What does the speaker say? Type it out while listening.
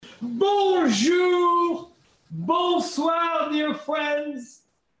Bonjour, bonsoir, dear friends.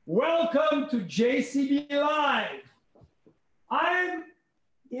 Welcome to JCB Live. I'm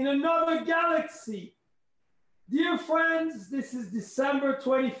in another galaxy. Dear friends, this is December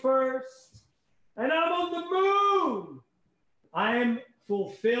 21st, and I'm on the moon. I am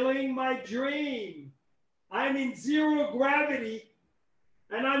fulfilling my dream. I'm in zero gravity,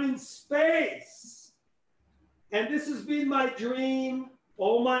 and I'm in space. And this has been my dream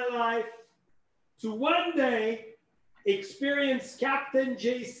all my life, to one day experience Captain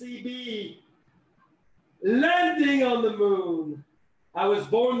JCB landing on the moon. I was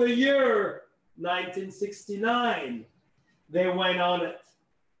born the year 1969. They went on it.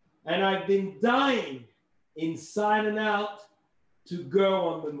 And I've been dying inside and out to go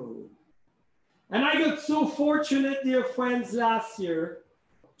on the moon. And I got so fortunate, dear friends, last year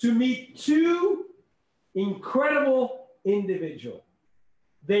to meet two incredible individuals.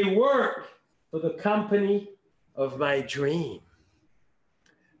 They work for the company of my dream.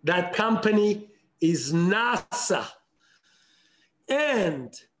 That company is NASA.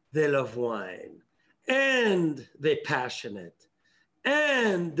 And they love wine. And they're passionate.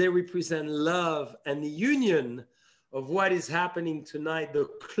 And they represent love and the union of what is happening tonight, the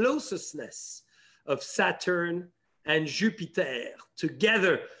closeness of Saturn and Jupiter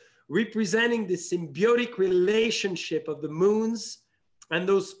together, representing the symbiotic relationship of the moons and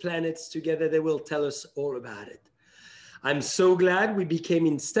those planets together. They will tell us all about it. I'm so glad we became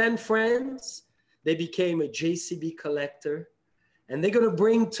instant friends. They became a JCB collector. And they're going to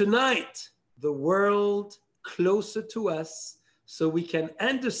bring tonight the world closer to us so we can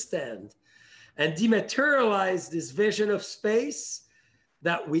understand and dematerialize this vision of space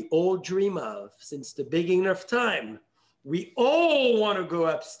that we all dream of since the beginning of time. We all want to go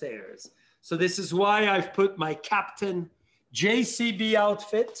upstairs. So this is why I've put my Captain JCB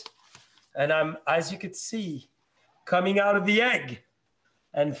outfit. And I'm, as you could see, coming out of the egg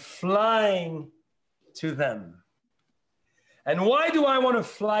and flying to them. And why do I want to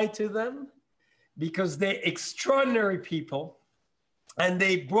fly to them? Because they're extraordinary people. And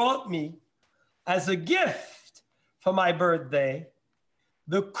they brought me as a gift for my birthday,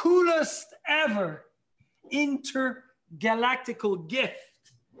 the coolest ever intergalactical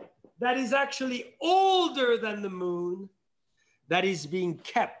gift that is actually older than the moon, that is being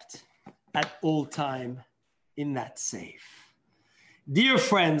kept at all time in that safe. Dear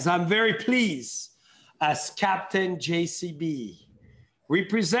friends, I'm very pleased as Captain JCB,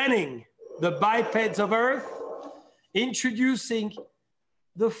 representing the bipeds of Earth, introducing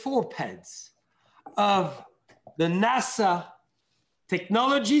the fourpeds of the NASA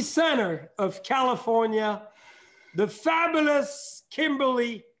Technology Center of California, the fabulous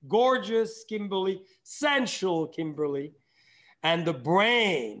Kimberly, gorgeous Kimberly, sensual Kimberly, and the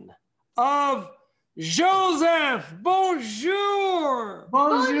brain of Joseph. Bonjour.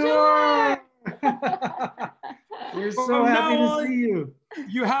 Bonjour. We're so happy to see you.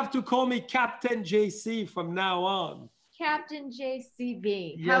 You have to call me Captain JC from now on. Captain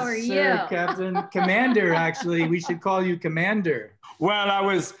JCB. Yes, How are sir, you? Captain. Commander, actually. We should call you Commander. Well,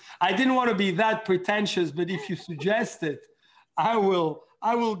 I didn't want to be that pretentious, but if you suggest it, I will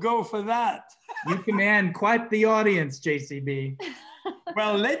go for that. You command quite the audience, JCB.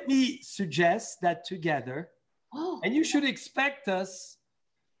 Well, let me suggest that together, and you should explain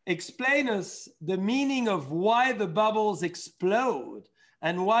us the meaning of why the bubbles explode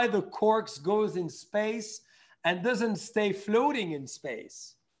and why the corks goes in space and doesn't stay floating in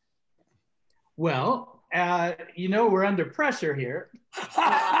space. Well, we're under pressure here.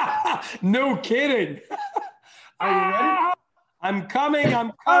 No kidding. Are you ready? I'm coming.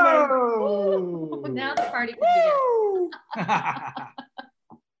 Oh. Now the party can begin.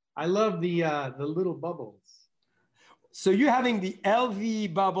 I love the little bubbles. So you're having the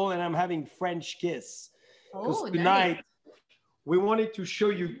LV bubble and I'm having French kiss. Because tonight, nice. We wanted to show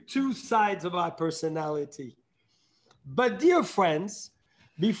you two sides of our personality. But dear friends,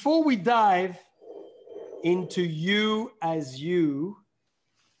 before we dive into you as you,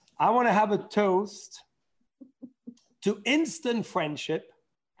 I want to have a toast to instant friendship.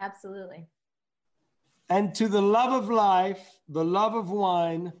 Absolutely. And to the love of life, the love of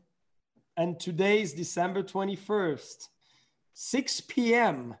wine, and today's December 21st, 6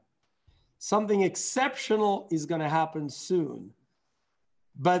 p.m. Something exceptional is going to happen soon.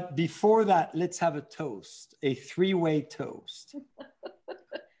 But before that, let's have a toast, a three-way toast.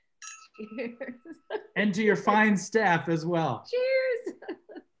 Cheers. And to your fine staff as well. Cheers.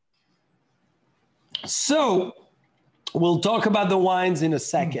 So we'll talk about the wines in a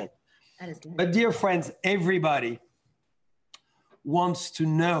second. That is good. But dear friends, everybody, wants to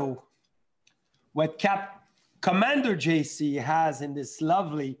know what Commander JC has in this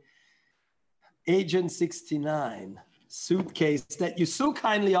lovely Agent 69 suitcase that you so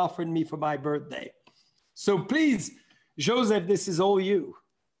kindly offered me for my birthday. So please, Joseph, this is all you.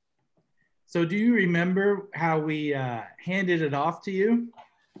 So do you remember how we handed it off to you?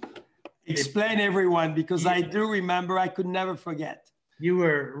 Explain, everyone, because I do remember. I could never forget. You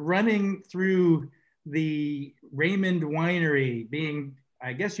were running through the Raymond Winery being,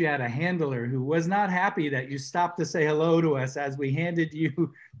 I guess you had a handler who was not happy that you stopped to say hello to us as we handed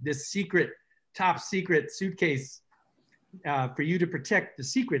you this secret, top secret suitcase for you to protect the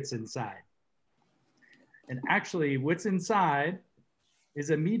secrets inside. And actually what's inside is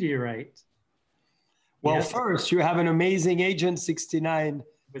a meteorite. Well, Yes. First, you have an amazing Agent 69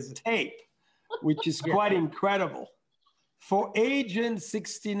 tape, which is quite incredible. For Agent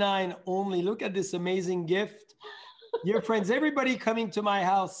 69 only, look at this amazing gift. Dear friends, everybody coming to my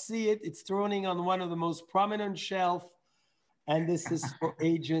house, see it. It's thrown on one of the most prominent shelf. And this is for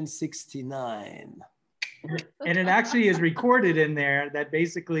Agent 69. And it actually is recorded in there that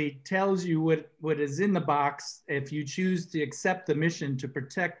basically tells you what is in the box if you choose to accept the mission to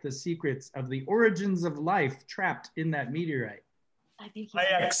protect the secrets of the origins of life trapped in that meteorite. I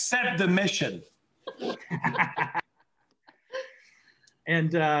accept the mission.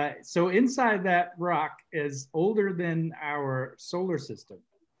 And so inside that rock is older than our solar system.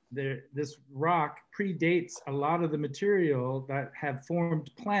 This rock predates a lot of the material that have formed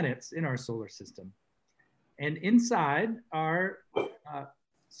planets in our solar system. And inside are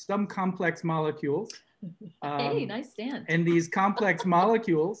some complex molecules. Hey, nice stand. And these complex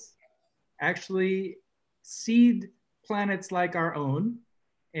molecules actually seed planets like our own.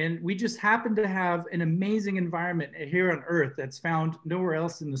 And we just happen to have an amazing environment here on Earth that's found nowhere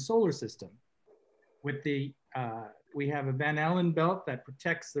else in the solar system. With the, we have a Van Allen belt that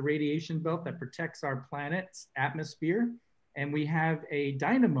protects the radiation belt that protects our planet's atmosphere. And we have a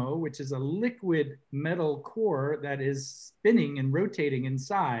dynamo, which is a liquid metal core that is spinning and rotating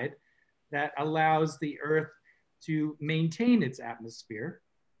inside that allows the Earth to maintain its atmosphere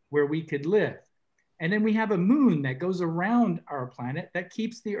where we could live. And then we have a moon that goes around our planet that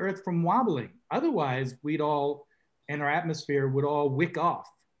keeps the Earth from wobbling. Otherwise, we'd all, and our atmosphere would all wick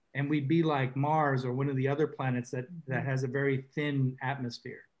off and we'd be like Mars or one of the other planets that has a very thin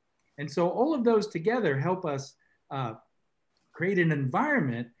atmosphere. And so all of those together help us create an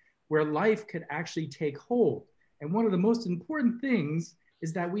environment where life could actually take hold. And one of the most important things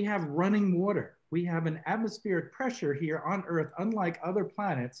is that we have running water. We have an atmospheric pressure here on Earth, unlike other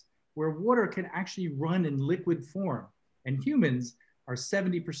planets, where water can actually run in liquid form. And humans are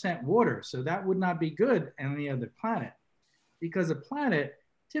 70% water, so that would not be good on any other planet. Because a planet,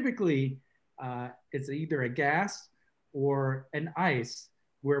 typically, it's either a gas or an ice,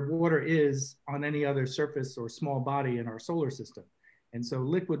 where water is on any other surface or small body in our solar system. And so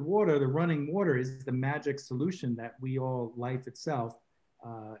liquid water, the running water, is the magic solution that we all, life itself,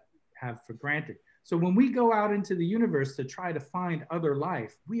 have for granted. So when we go out into the universe to try to find other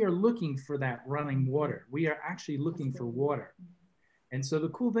life, we are looking for that running water. We are actually looking for water. And so the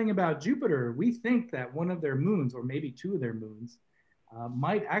cool thing about Jupiter, we think that one of their moons, or maybe two of their moons,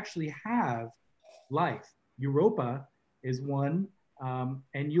 might actually have life. Europa is one,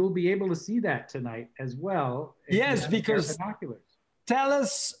 and you'll be able to see that tonight as well. Yes, because tell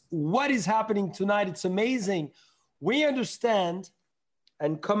us what is happening tonight. It's amazing. We understand,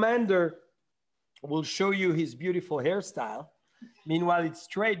 and Commander will show you his beautiful hairstyle. Meanwhile, it's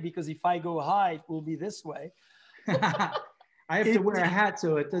straight because if I go high, it will be this way. I have to wear a hat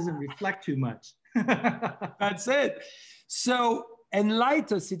so it doesn't reflect too much. That's it. So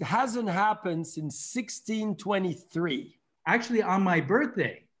enlighten us. It hasn't happened since 1623. Actually, on my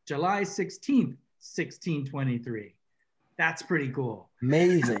birthday, July 16th, 1623. That's pretty cool.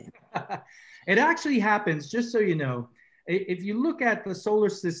 Amazing. It actually happens, just so you know, if you look at the solar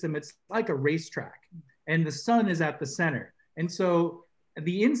system, it's like a racetrack and the sun is at the center. And so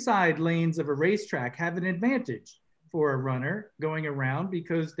the inside lanes of a racetrack have an advantage for a runner going around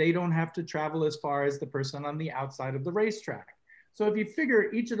because they don't have to travel as far as the person on the outside of the racetrack. So if you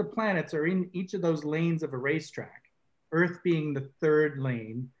figure each of the planets are in each of those lanes of a racetrack, Earth being the third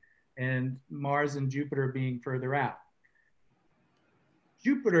lane and Mars and Jupiter being further out.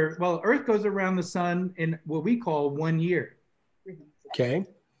 Jupiter, well, Earth goes around the sun in what we call 1 year. Okay.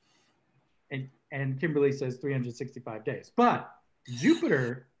 And Kimberly says 365 days. But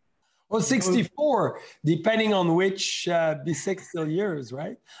Jupiter... Well, 64, depending on which bissextile years,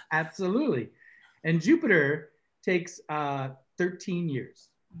 right? Absolutely. And Jupiter takes 13 years.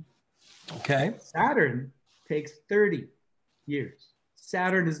 Okay. Saturn takes 30 years.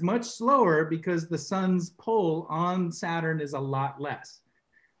 Saturn is much slower because the sun's pull on Saturn is a lot less.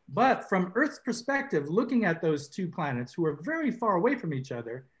 But from Earth's perspective, looking at those two planets who are very far away from each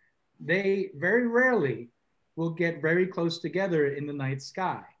other, they very rarely will get very close together in the night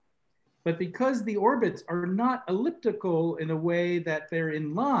sky. But because the orbits are not elliptical in a way that they're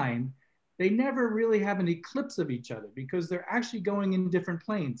in line, they never really have an eclipse of each other because they're actually going in different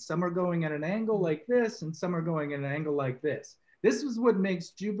planes. Some are going at an angle like this, and some are going at an angle like this. This is what makes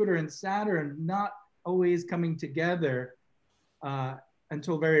Jupiter and Saturn not always coming together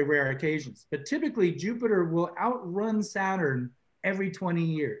until very rare occasions. But typically, Jupiter will outrun Saturn every 20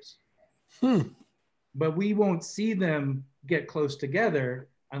 years. But we won't see them get close together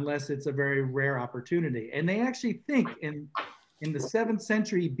unless it's a very rare opportunity. And they actually think in the 7th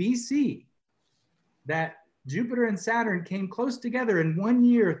century BC that Jupiter and Saturn came close together in 1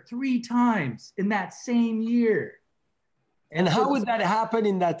 year 3 times in that same year. And how would that happen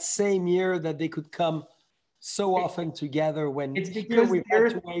in that same year that they could come so often together when it's because we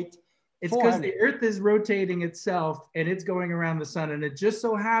had to wait? It's because the Earth is rotating itself and it's going around the sun. And it just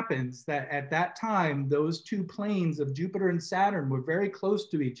so happens that at that time, those two planes of Jupiter and Saturn were very close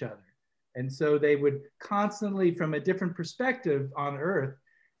to each other. And so they would constantly, from a different perspective on Earth,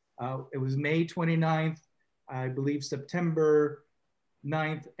 it was May 29th, I believe September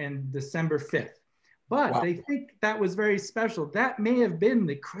 9th, and December 5th. But wow. They think that was very special. That may have been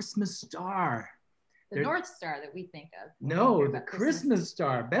the Christmas star. The North Star that we think of. No, the Christmas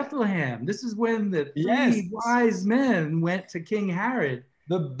star, Bethlehem. This is when the three wise men went to King Herod.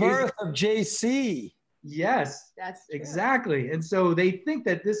 The birth of JC. Yes, that's true. Exactly. And so they think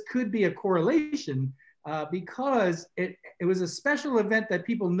that this could be a correlation because it was a special event that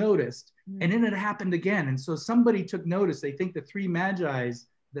people noticed, and then it happened again. And so somebody took notice. They think the three Magi's,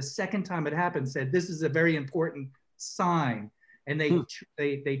 the second time it happened, said this is a very important sign, and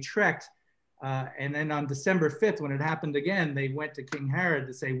they trekked. And then on December 5th, when it happened again, they went to King Herod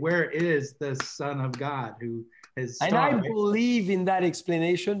to say, where is the Son of God who has started? And I believe in that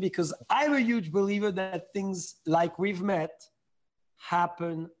explanation because I'm a huge believer that things like we've met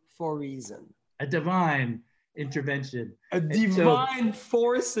happen for a reason. A divine intervention. A divine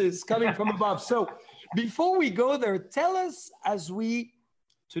forces coming from above. So before we go there, tell us as we,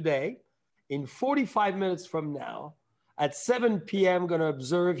 today, in 45 minutes from now, at 7 p.m., going to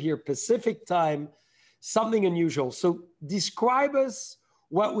observe here Pacific time, something unusual. So describe us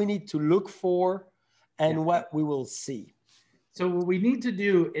what we need to look for and what we will see. So what we need to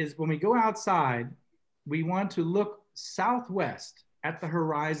do is when we go outside, we want to look southwest at the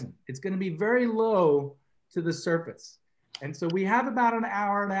horizon. It's going to be very low to the surface. And so we have about an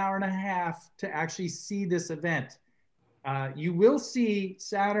hour and a half to actually see this event. You will see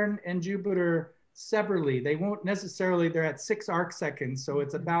Saturn and Jupiter separately. They won't necessarily, they're at 6 arc seconds. So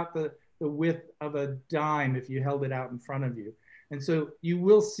it's about the width of a dime if you held it out in front of you. And so you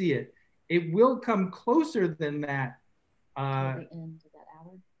will see it. It will come closer than that. At the end of that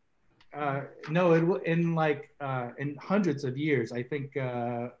hour? No, it will in in hundreds of years. I think,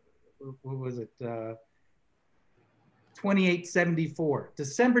 what was it? 2874,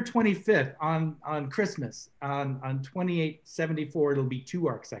 December 25th on Christmas, on 2874, it'll be 2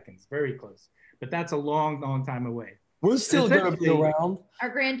 arc seconds, very close. But that's a long, long time away. We're still going to be around. Our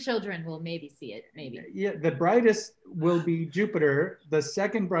grandchildren will maybe see it, maybe. Yeah, the brightest will be Jupiter. The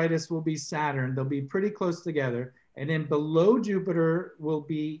second brightest will be Saturn. They'll be pretty close together. And then below Jupiter will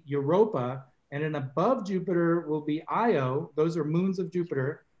be Europa. And then above Jupiter will be Io. Those are moons of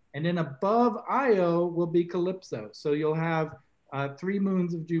Jupiter. And then above Io will be Calypso. So you'll have 3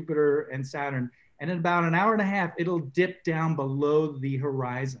 moons of Jupiter and Saturn. And in about an hour and a half, it'll dip down below the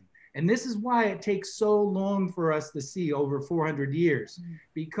horizon. And this is why it takes so long for us to see over 400 years,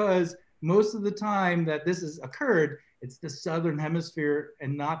 because most of the time that this has occurred, it's the southern hemisphere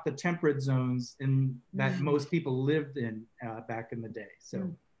and not the temperate zones that most people lived in back in the day.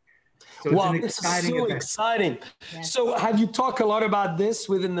 So wow, this is so exciting. Yes. So have you talked a lot about this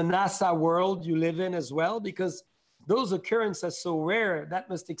within the NASA world you live in as well? Because those occurrences are so rare, that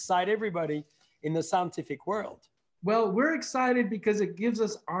must excite everybody in the scientific world. Well, we're excited because it gives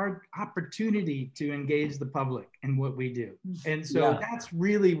us our opportunity to engage the public in what we do. And so that's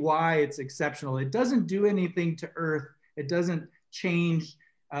really why it's exceptional. It doesn't do anything to Earth. It doesn't change.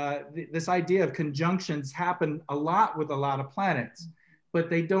 This idea of conjunctions happen a lot with a lot of planets, but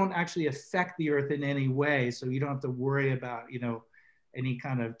they don't actually affect the Earth in any way. So you don't have to worry about, any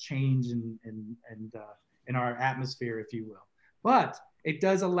kind of change in our atmosphere, if you will. But it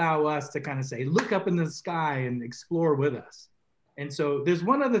does allow us to kind of say, look up in the sky and explore with us. And so there's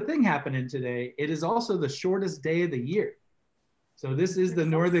one other thing happening today. It is also the shortest day of the year. So this is the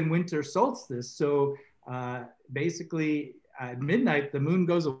northern winter solstice. So basically at midnight, the moon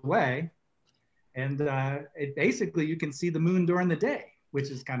goes away, and it basically you can see the moon during the day, which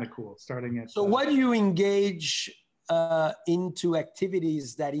is kind of cool. Starting at. So what do you engage into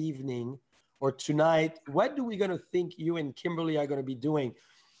activities that evening or tonight? What are we going to think you and Kimberly are going to be doing?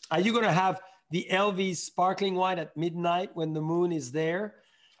 Are you going to have the LV sparkling wine at midnight when the moon is there?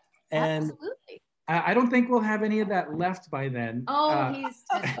 And absolutely. I don't think we'll have any of that left by then. Oh, he's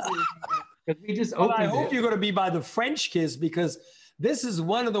because we just well, opened I hope it. you're going to be by the French kiss, because this is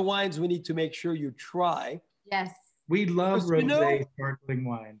one of the wines we need to make sure you try. Yes. We love You know, rosé sparkling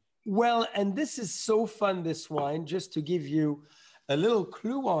wine. Well, and this is so fun, this wine, just to give you a little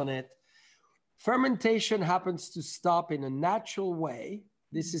clue on it. Fermentation happens to stop in a natural way.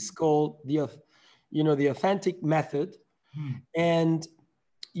 This is called the authentic method. And,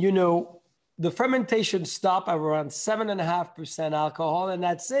 the fermentation stop at around 7.5% alcohol, and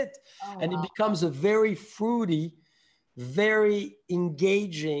that's it. Oh, and wow. it becomes a very fruity, very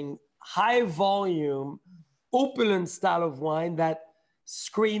engaging, high volume, opulent style of wine that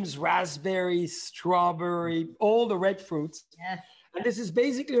screams raspberry, strawberry, all the red fruits. Yes. And this is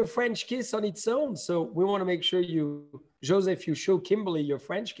basically a French kiss on its own. So we want to make sure Joseph, you show Kimberly your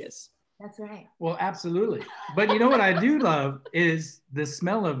French kiss. That's right. Well, absolutely. But you know what I do love is the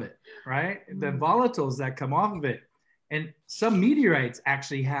smell of it, right? The volatiles that come off of it. And some meteorites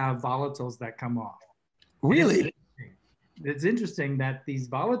actually have volatiles that come off. Really? It's interesting that these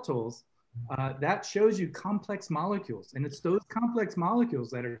volatiles, that shows you complex molecules. And it's those complex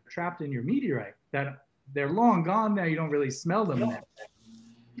molecules that are trapped in your meteorite that they're long gone now. You don't really smell them now.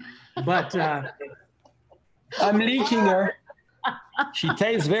 But I'm leaking her. She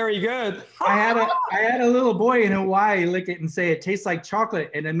tastes very good. I had a little boy in Hawaii lick it and say it tastes like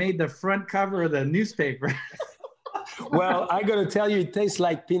chocolate, and it made the front cover of the newspaper. Well, I got to tell you, it tastes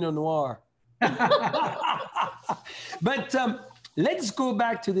like Pinot Noir. But let's go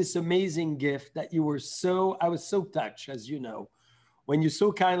back to this amazing gift that I was so touched, as you know, when you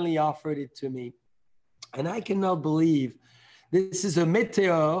so kindly offered it to me. And I cannot believe this is a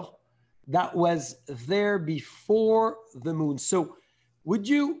meteor that was there before the moon. So would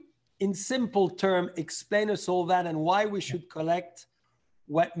you, in simple terms, explain us all that and why we should collect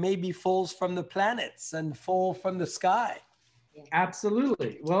what maybe falls from the planets and fall from the sky?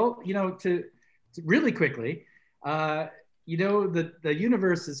 Absolutely. Well, to really quickly, the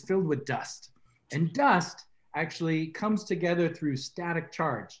universe is filled with dust, and dust actually comes together through static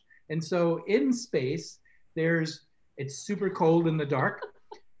charge. And so in space, it's super cold in the dark,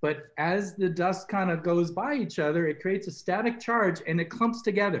 but as the dust kind of goes by each other, it creates a static charge and it clumps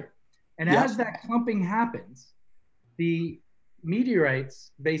together. And as that clumping happens, the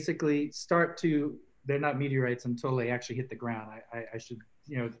meteorites basically they're not meteorites until they actually hit the ground. I should,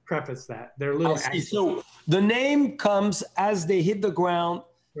 preface that. They're little. So the name comes as they hit the ground,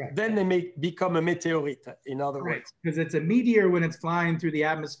 right. Then they become a meteorite, in other words. Because it's a meteor when it's flying through the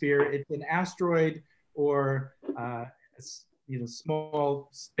atmosphere. It's an asteroid or small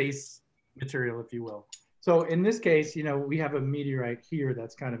space material, if you will. So in this case, we have a meteorite here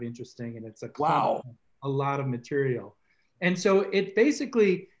that's kind of interesting, and it's a lot of material. And so it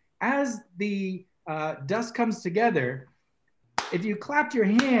basically, as the dust comes together, if you clapped your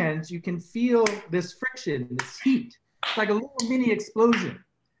hands, you can feel this friction, this heat. It's like a little mini explosion.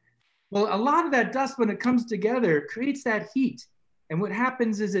 Well, a lot of that dust, when it comes together, creates that heat. And what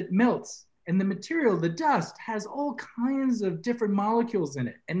happens is it melts. And the material, the dust, has all kinds of different molecules in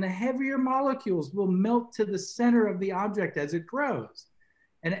it. And the heavier molecules will melt to the center of the object as it grows.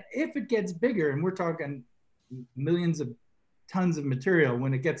 And if it gets bigger, and we're talking millions of tons of material,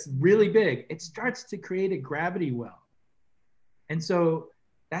 when it gets really big, it starts to create a gravity well. And so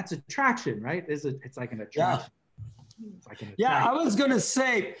that's attraction, right? It's like an attraction. Yeah, I was going to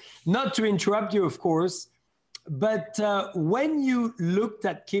say, not to interrupt you, of course, but when you looked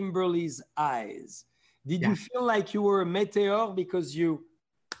at Kimberly's eyes, did you feel like you were a meteor because you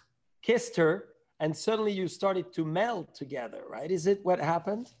kissed her and suddenly you started to melt together, right? Is it what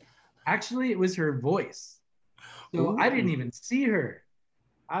happened? Actually, it was her voice. So I didn't even see her.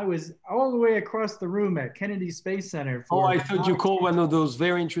 I was all the way across the room at Kennedy Space Center. I thought you called one of those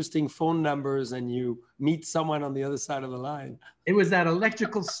very interesting phone numbers and you meet someone on the other side of the line. It was that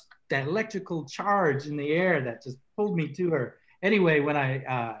electrical charge in the air that just pulled me to her. Anyway, when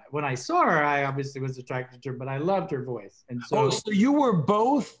I saw her, I obviously was attracted to her, but I loved her voice. And so, so you were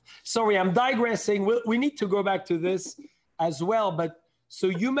both. Sorry, I'm digressing. We need to go back to this as well. But so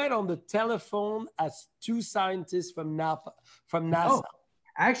you met on the telephone as two scientists from NASA. Oh,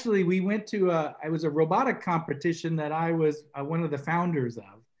 Actually, we went to it was a robotic competition that I was one of the founders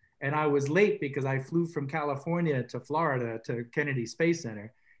of. And I was late because I flew from California to Florida to Kennedy Space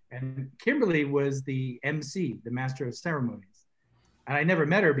Center. And Kimberly was the MC, the master of ceremonies. And I never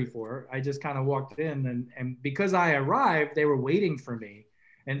met her before. I just kind of walked in, and because I arrived, they were waiting for me.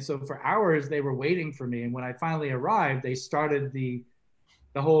 And so for hours, they were waiting for me. And when I finally arrived, they started the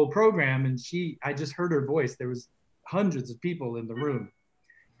whole program. And I just heard her voice. There was hundreds of people in the room.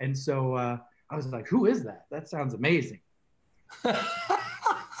 And so I was like, who is that? That sounds amazing.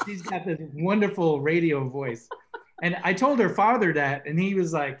 She's got this wonderful radio voice. And I told her father that, and he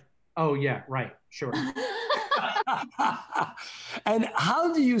was like, oh yeah, right, sure. And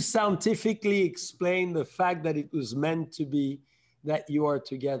how do you scientifically explain the fact that it was meant to be that you are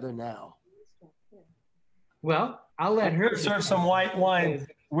together now? Well, I'll let her serve some white wine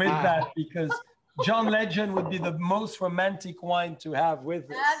with that, because John Legend would be the most romantic wine to have with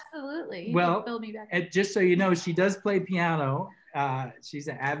this. Absolutely. Well, just so you know, she does play piano. She's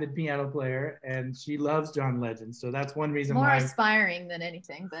an avid piano player, and she loves John Legend. So that's one reason more why. More aspiring than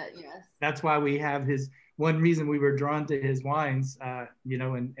anything, but yes. That's why we have one reason we were drawn to his wines,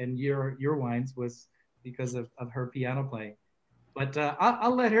 and your wines was because of her piano playing. But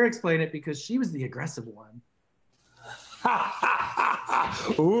I'll let her explain it, because she was the aggressive one.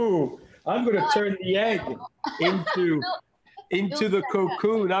 Ooh, I'm going to turn the egg into the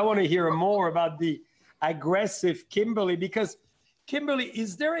cocoon. I want to hear more about the aggressive Kimberly, because Kimberly,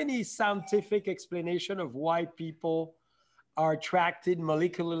 is there any scientific explanation of why people are attracted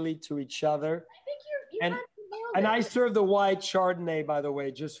molecularly to each other? I think and I serve the white Chardonnay, by the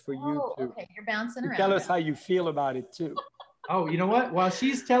way, just for you too. Okay, you're bouncing around. Tell us how you feel about it too. Oh, you know what? While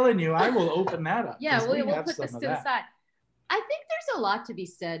she's telling you, I will open that up. Yeah, we'll put this to the side. I think there's a lot to be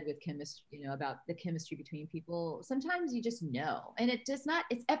said with chemistry, about the chemistry between people. Sometimes you just know, and it's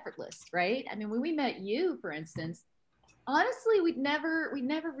effortless, right? I mean, when we met you, for instance, honestly, we never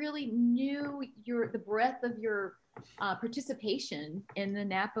really knew the breadth of your participation in the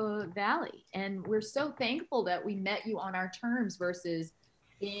Napa Valley. And we're so thankful that we met you on our terms versus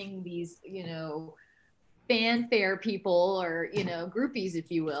being these, fanfare people or, groupies, if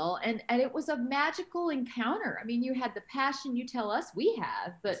you will. And it was a magical encounter. I mean, you had the passion you tell us we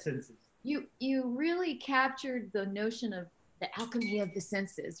have, but you really captured the notion of the alchemy of the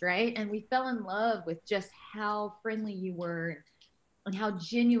senses, right? And we fell in love with just how friendly you were and how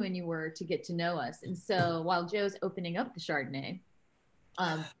genuine you were to get to know us. And so while Joe's opening up the Chardonnay,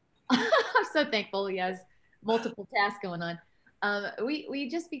 I'm so thankful he has multiple tasks going on. We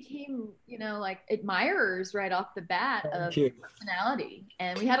just became, like admirers right off the bat of personality,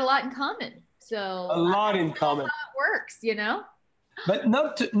 and we had a lot in common. So a lot in common. How it works, But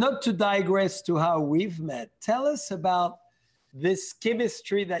not to digress to how we've met. Tell us about this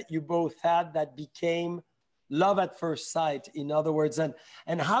chemistry that you both had that became love at first sight, in other words, and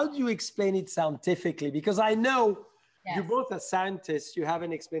how do you explain it scientifically? Because I know you're both a scientist, you have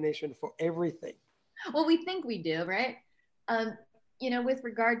an explanation for everything. Well, we think we do, right? With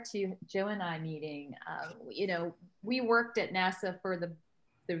regard to Joe and I meeting, we worked at NASA for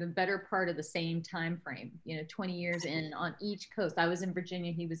the better part of the same time frame, 20 years in on each coast. I was in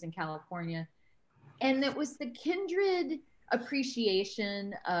Virginia, he was in California. And it was the kindred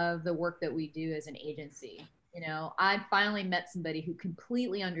appreciation of the work that we do as an agency. I finally met somebody who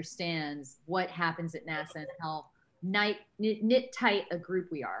completely understands what happens at NASA and how knit tight a group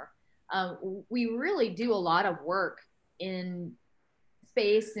we are. We really do a lot of work in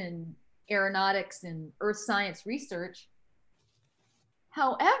space and aeronautics and earth science research.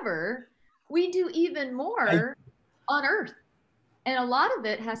 However, we do even more on Earth. And a lot of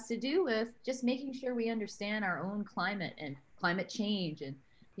it has to do with just making sure we understand our own climate and climate change and,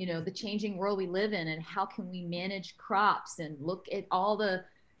 the changing world we live in, and how can we manage crops and look at all the,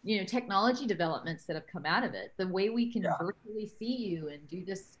 technology developments that have come out of it. The way we can virtually see you and do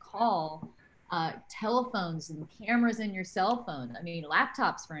this call, telephones and cameras in your cell phone. I mean,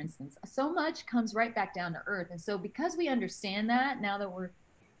 laptops, for instance, so much comes right back down to earth. And so because we understand that, now that we're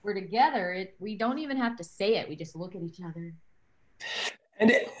together, we don't even have to say it. We just look at each other.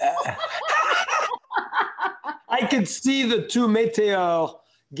 And I could see the two meteors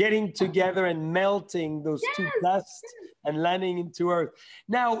getting together and melting, those two dusts and landing into Earth.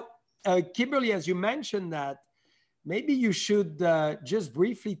 Now, Kimberly, as you mentioned that, maybe you should just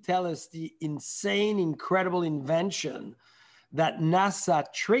briefly tell us the insane, incredible invention that NASA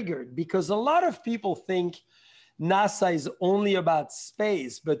triggered, because a lot of people think NASA is only about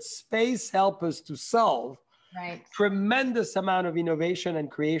space, but space helps us to solve tremendous amount of innovation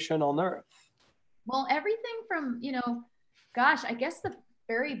and creation on Earth. Well, everything from, I guess the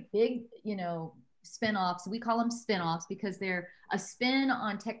very big, you know, spin-offs. We call them spin-offs because they're a spin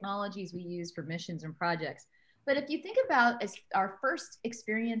on technologies we use for missions and projects. But if you think about as our first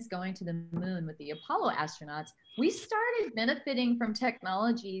experience going to the moon with the Apollo astronauts, we started benefiting from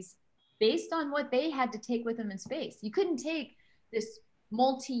technologies based on what they had to take with them in space. You couldn't take this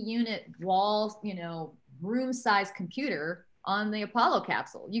multi-unit wall, you know, room-sized computer on the Apollo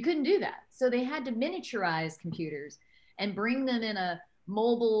capsule. You couldn't do that. So they had to miniaturize computers and bring them in a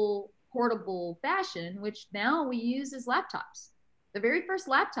mobile, portable fashion, which now we use as laptops. The very first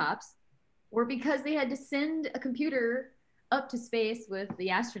laptops were because they had to send a computer up to space with the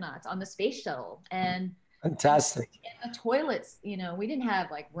astronauts on the space shuttle. And fantastic. And the toilets, you know, we didn't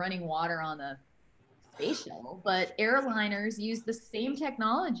have like running water on the space shuttle, but airliners used the same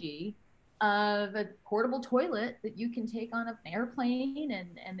technology of a portable toilet that you can take on an airplane.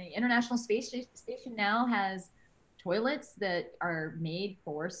 And the International Space Station now has toilets that are made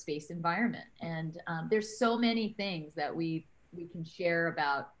for space environment. And there's so many things that we can share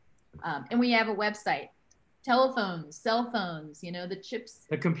about. And we have a website, telephones, cell phones, you know, the chips.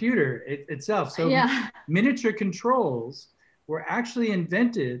 The computer itself. So yeah. Miniature controls were actually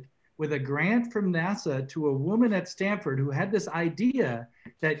invented with a grant from NASA to a woman at Stanford who had this idea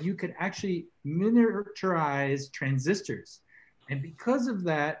that you could actually miniaturize transistors. And because of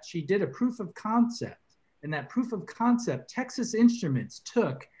that, she did a proof of concept. And that proof of concept, Texas Instruments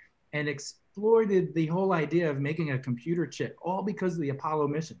took and exploited the whole idea of making a computer chip, all because of the Apollo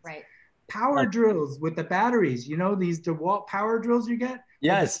missions. Right. Power drills with the batteries, you know, these DeWalt power drills you get?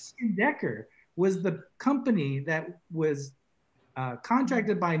 Yes. Well, Decker was the company that was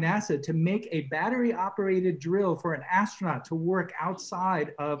contracted by NASA to make a battery operated drill for an astronaut to work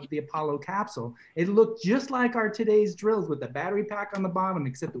outside of the Apollo capsule. It looked just like our today's drills with the battery pack on the bottom,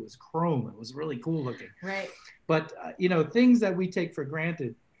 except it was chrome. It was really cool looking. Right. But, you know, things that we take for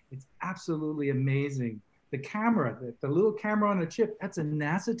granted, it's absolutely amazing. The camera, the little camera on a chip, that's a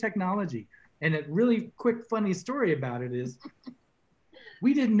NASA technology. And a really quick, funny story about it is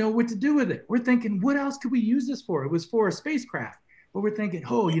we didn't know what to do with it. We're thinking, what else could we use this for? It was for a spacecraft. But we're thinking,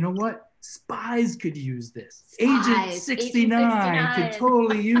 oh, you know what? Spies could use this. Agent 69 could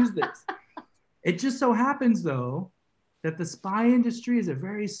totally use this. It just so happens, though, that the spy industry is a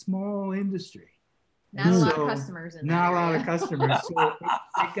very small industry. Not a lot of customers in that Not a area. lot of customers. So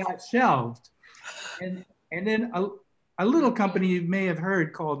it got shelved. And then a little company you may have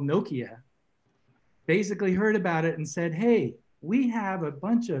heard called Nokia basically heard about it and said, hey, we have a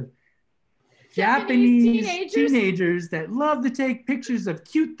bunch of Japanese teenagers that love to take pictures of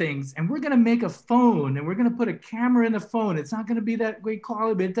cute things, and we're going to make a phone, and we're going to put a camera in the phone. It's not going to be that great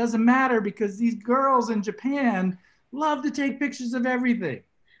quality, but it doesn't matter because these girls in Japan love to take pictures of everything.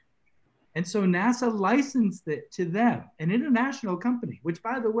 And so NASA licensed it to them, an international company, which,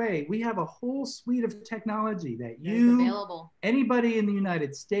 by the way, we have a whole suite of technology that anybody in the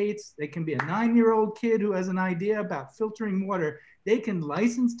United States, they can be a 9-year-old kid who has an idea about filtering water. They can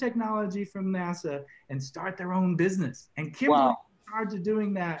license technology from NASA and start their own business. And Kimberly is in charge of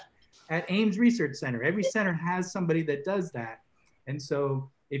doing that at Ames Research Center. Every center has somebody that does that. And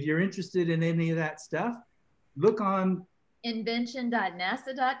so if you're interested in any of that stuff, look on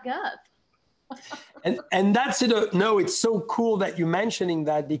invention.nasa.gov. and that's it. No, it's so cool that you're mentioning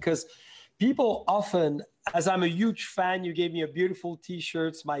that, because people often, as I'm a huge fan, you gave me a beautiful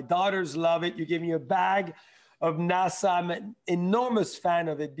t-shirts. My daughters love it. You gave me a bag of NASA. I'm an enormous fan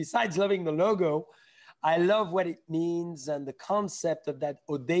of it. Besides loving the logo, I love what it means and the concept of that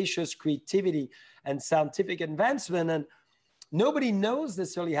audacious creativity and scientific advancement. And nobody knows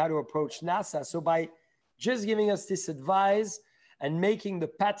necessarily how to approach NASA. So by just giving us this advice and making the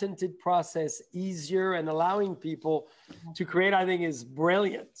patented process easier and allowing people to create, I think is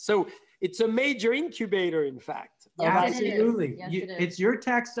brilliant. So it's a major incubator, in fact. Yes, absolutely. Yes, it is. It's your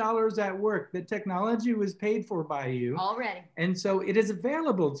tax dollars at work. The technology was paid for by you. Already. And so it is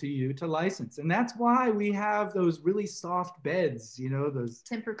available to you to license. And that's why we have those really soft beds, you know, those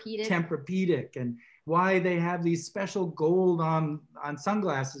Tempur-Pedic, and why they have these special gold on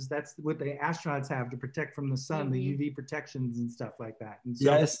sunglasses. That's what the astronauts have to protect from the sun, the UV protections and stuff like that. And so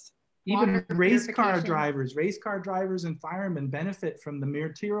yes. Even race car drivers and firemen benefit from the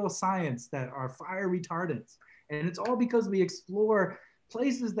material science that are fire retardants. And it's all because we explore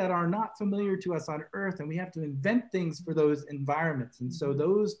places that are not familiar to us on Earth, and we have to invent things for those environments. And so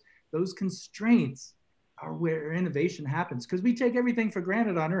those constraints are where innovation happens, because we take everything for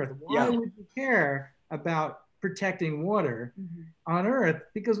granted on Earth. Why would you care about protecting water on Earth?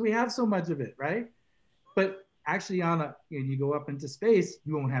 Because we have so much of it, right? But actually, when you go up into space,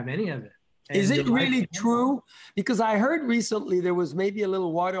 you won't have any of it. Is And it really true? Because I heard recently there was maybe a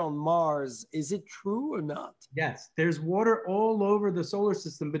little water on Mars. Is it true or not? Yes, there's water all over the solar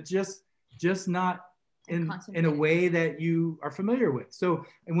system, but just not in a way that you are familiar with. So,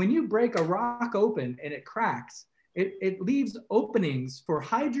 and when you break a rock open and it cracks, it leaves openings for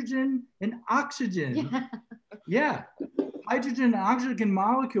hydrogen and oxygen. Yeah. Hydrogen and oxygen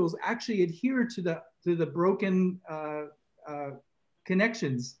molecules actually adhere to the broken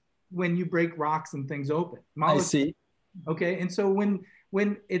connections when you break rocks and things open. I see. Okay, and so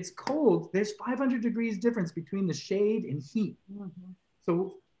when it's cold, there's 500 degrees difference between the shade and heat. Mm-hmm.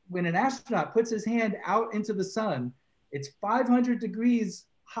 So when an astronaut puts his hand out into the sun, it's 500 degrees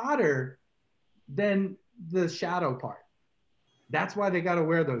hotter than the shadow part. That's why they got to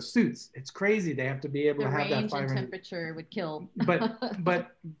wear those suits. It's crazy. They have to be able to have that 500. The range and temperature would kill.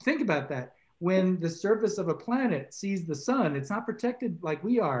 But think about that. When the surface of a planet sees the sun, it's not protected like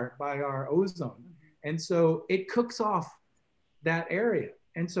we are by our ozone. And so it cooks off that area.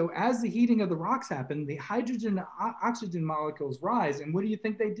 And so as the heating of the rocks happen, the hydrogen and oxygen molecules rise. And what do you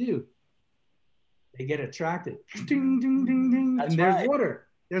think they do? They get attracted. Ding, ding, ding, ding. That's and there's right. water.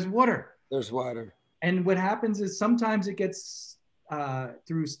 There's water. There's water. And what happens is sometimes it gets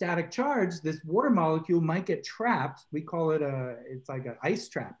through static charge, this water molecule might get trapped. We call it it's like an ice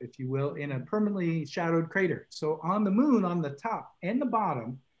trap, if you will, in a permanently shadowed crater. So on the moon, on the top and the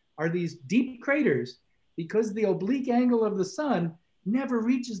bottom are these deep craters. Because the oblique angle of the sun never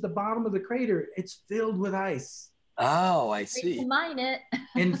reaches the bottom of the crater, it's filled with ice. Oh, I see. Mine it.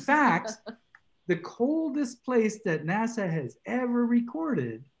 In fact, the coldest place that NASA has ever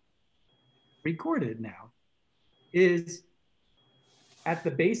recorded now, is at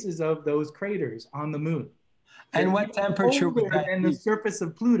the bases of those craters on the moon. And what temperature would that be? be? The surface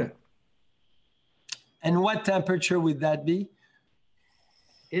of Pluto. And what temperature would that be?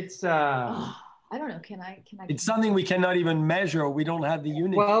 It's I don't know. Can I? It's something we cannot even measure. We don't have the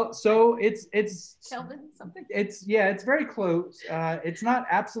unit. Well, so it's Kelvin something. It's very close. It's not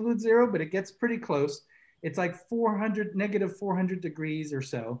absolute zero, but it gets pretty close. It's like negative 400 degrees or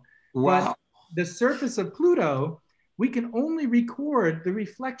so. Wow. But the surface of Pluto, we can only record the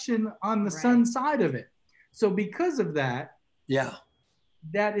reflection on the sun side of it. So because of that,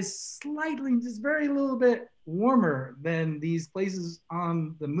 that is slightly, just very little bit warmer than these places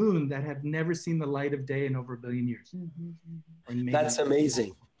on the moon that have never seen the light of day in over 1 billion years. Mm-hmm. That's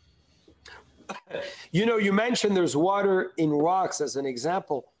amazing. You know, you mentioned there's water in rocks as an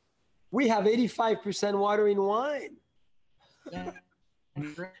example. We have 85% water in wine. Yeah.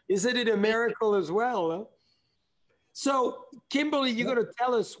 Isn't it a miracle as well? Huh? So, Kimberly, you're going to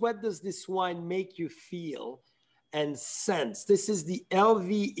tell us, what does this wine make you feel and sense? This is the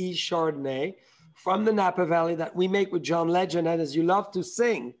LVE Chardonnay from the Napa Valley that we make with John Legend. And as you love to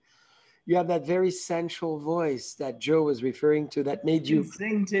sing, you have that very sensual voice that Joe was referring to that made you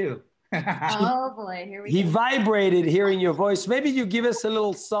sing too. Oh boy, here we go. He vibrated hearing your voice. Maybe you give us a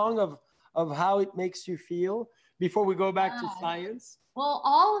little song of how it makes you feel before we go back to science. Well,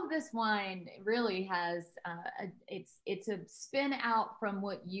 all of this wine really has it's a spin out from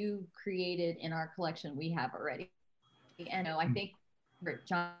what you created in our collection we have already. And I think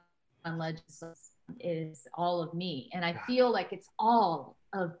John Legend is all of me, and I feel like it's all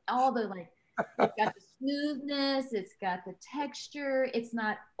the like. It's got the smoothness, it's got the texture, it's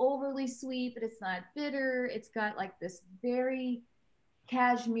not overly sweet, but it's not bitter. It's got like this very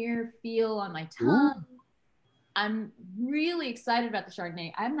cashmere feel on my tongue. Ooh. I'm really excited about the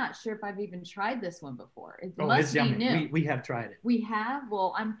Chardonnay. I'm not sure if I've even tried this one before. It must be new. We have tried it. We have?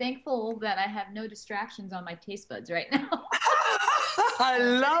 Well, I'm thankful that I have no distractions on my taste buds right now. I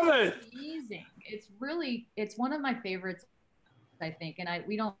love it. It's amazing. It's one of my favorites, I think. And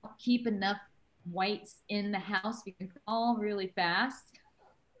we don't keep enough whites in the house. We can put all really fast.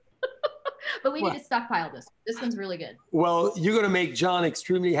 But we need to stockpile this. This one's really good. Well, you're going to make John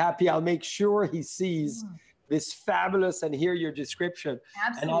extremely happy. I'll make sure he sees this fabulous and hear your description.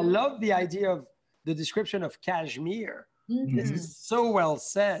 Absolutely. And I love the idea of the description of cashmere. Mm-hmm. This is so well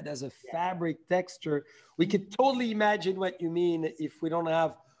said as a fabric texture. We could totally imagine what you mean if we don't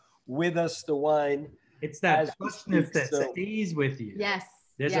have with us the wine. It's that freshness that stays with you. Yes.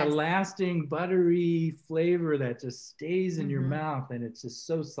 There's a lasting buttery flavor that just stays in your mouth, and it's just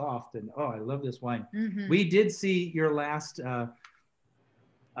so soft. And I love this wine. Mm-hmm. We did see your last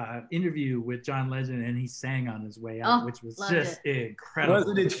interview with John Legend, and he sang on his way out, which was just incredible.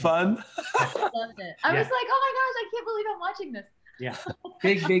 Wasn't it fun? I loved it. I was like, oh my gosh, I can't believe I'm watching this. Yeah,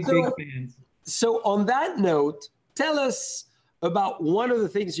 big fans. So on that note, tell us about one of the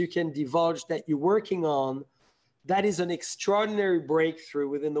things you can divulge that you're working on that is an extraordinary breakthrough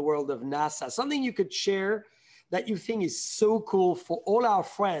within the world of NASA. Something you could share that you think is so cool for all our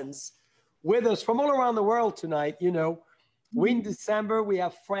friends with us from all around the world tonight. You know, we in December, we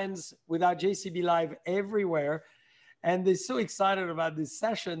have friends with our JCB Live everywhere. And they're so excited about this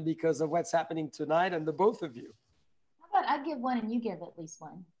session because of what's happening tonight and the both of you. How about I give one and you give at least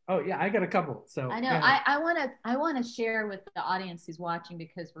one? Oh yeah, I got a couple. So I know I want to share with the audience who's watching,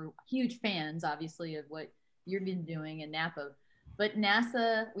 because we're huge fans, obviously, of what you've been doing in Napa. But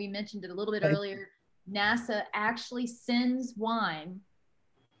NASA, we mentioned it a little bit earlier, NASA actually sends wine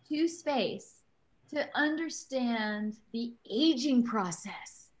to space to understand the aging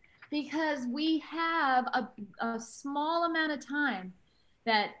process, because we have a small amount of time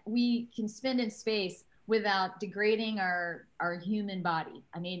that we can spend in space without degrading our human body.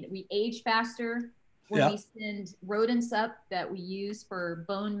 I mean, we age faster when we send rodents up that we use for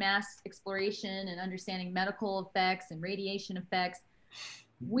bone mass exploration and understanding medical effects and radiation effects.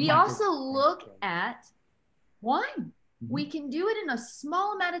 We also look at wine. We can do it in a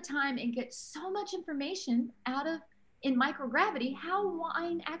small amount of time and get so much information out of, in microgravity, how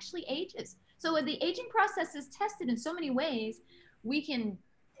wine actually ages. So when the aging process is tested in so many ways, we can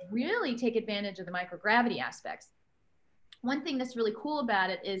really take advantage of the microgravity aspects. One thing that's really cool about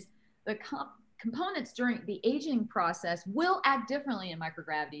it is the components during the aging process will act differently in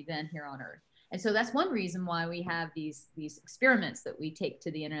microgravity than here on Earth. And so that's one reason why we have these experiments that we take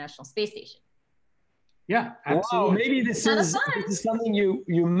to the International Space Station. Yeah, absolutely. Wow, maybe this is something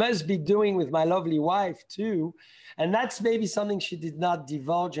you must be doing with my lovely wife too. And that's maybe something she did not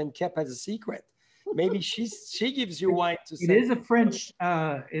divulge and kept as a secret. Maybe she gives you wine to say.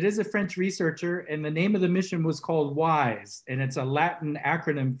 It is a French researcher, and the name of the mission was called WISE, and it's a Latin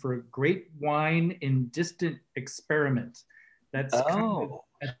acronym for Great Wine in Distant Experiment. That's kind of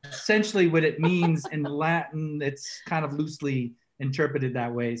essentially what it means in Latin. It's kind of loosely interpreted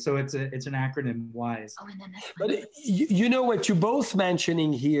that way. So it's an acronym, WISE. Oh, and then that's but you know what you're both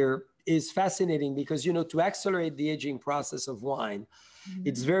mentioning here is fascinating, because, you know, to accelerate the aging process of wine,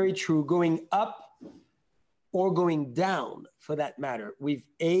 it's very true. Going up or going down, for that matter. We've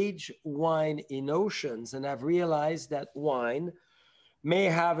aged wine in oceans, and I've realized that wine may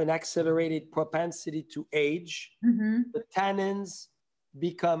have an accelerated propensity to age. The tannins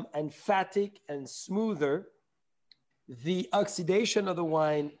become emphatic and smoother. The oxidation of the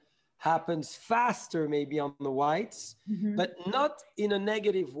wine happens faster, maybe on the whites, but not in a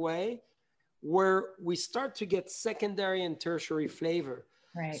negative way, where we start to get secondary and tertiary flavor.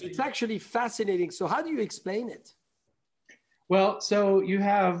 right. So it's actually fascinating. So how do you explain it? Well, so you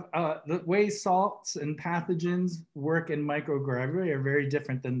have the way salts and pathogens work in microgravity are very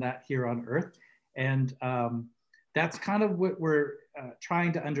different than that here on Earth. And that's kind of what we're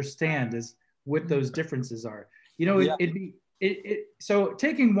trying to understand, is what those differences are. You know, so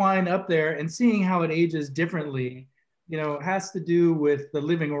taking wine up there and seeing how it ages differently, you know, has to do with the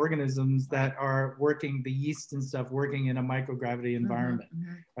living organisms that are working, the yeast and stuff, working in a microgravity environment,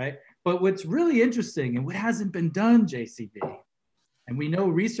 right? But what's really interesting, and what hasn't been done, JCB, and we know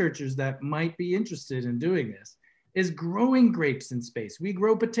researchers that might be interested in doing this, is growing grapes in space. We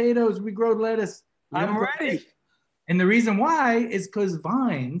grow potatoes, we grow lettuce. I'm ready. And the reason why is because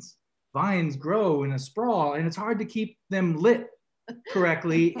vines grow in a sprawl, and it's hard to keep them lit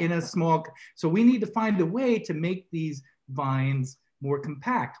correctly in a small, so we need to find a way to make these vines more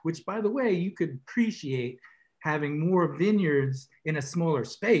compact, which, by the way, you could appreciate having more vineyards in a smaller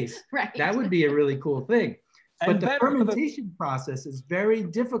space. Right. That would be a really cool thing. And But the fermentation process is very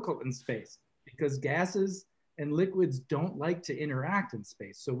difficult in space because gases and liquids don't like to interact in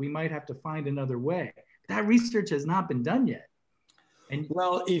space. So we might have to find another way. That research has not been done yet. And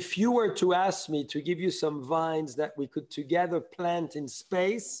well, if you were to ask me to give you some vines that we could together plant in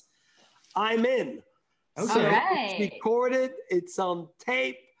space, I'm in. Okay. So Alright. it's recorded, it's on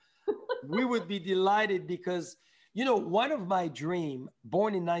tape. We would be delighted because, you know, one of my dreams,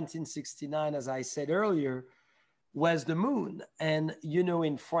 born in 1969, as I said earlier, was the moon. And, you know,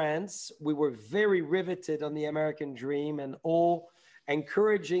 in France, we were very riveted on the American dream and all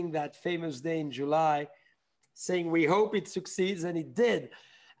encouraging that famous day in July, saying we hope it succeeds, and it did.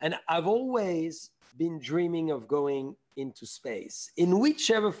 And I've always been dreaming of going into space in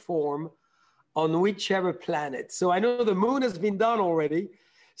whichever form, on whichever planet. So I know the moon has been done already.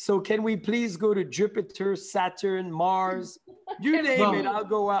 So can we please go to Jupiter, Saturn, Mars? You name it, I'll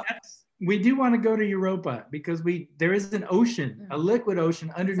go up. we do want to go to Europa because there is an ocean, a liquid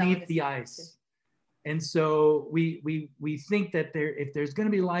ocean underneath the ice. And so we think that if there's going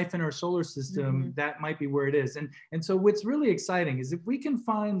to be life in our solar system, that might be where it is. And so what's really exciting is if we can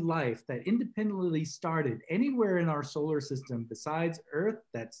find life that independently started anywhere in our solar system besides Earth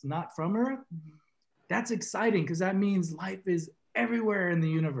that's not from Earth, that's exciting because that means life is everywhere in the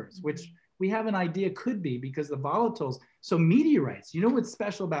universe, which we have an idea could be because the volatiles. So meteorites, you know what's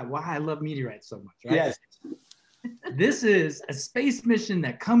special about why I love meteorites so much, right? Yes. This is a space mission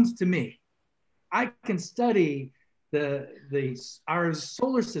that comes to me. I can study our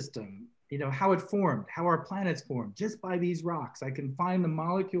solar system, you know, how it formed, how our planets formed, just by these rocks. I can find the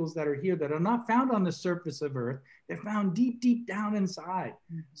molecules that are here that are not found on the surface of Earth. They're found deep, deep down inside.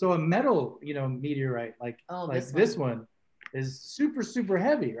 So a metal, you know, meteorite like this one is super, super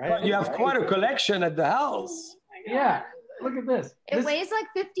heavy, right? Well, you have quite a collection at the house. Yeah, look at this. It weighs like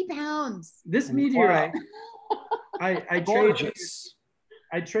 50 pounds. This meteorite, Gorgeous.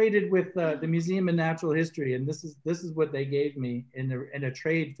 I traded with the Museum of Natural History, and this is what they gave me in a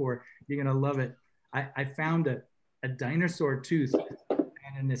trade for. You're gonna love it. I found a dinosaur tooth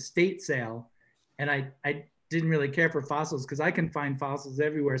at an estate sale, and I didn't really care for fossils because I can find fossils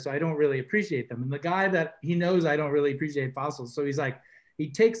everywhere, so I don't really appreciate them. And the guy that he knows I don't really appreciate fossils, so he's like, he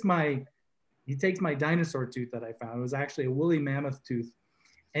takes my dinosaur tooth that I found. It was actually a woolly mammoth tooth,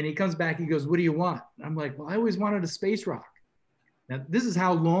 and he comes back. He goes, "What do you want?" I'm like, "Well, I always wanted a space rock." Now, this is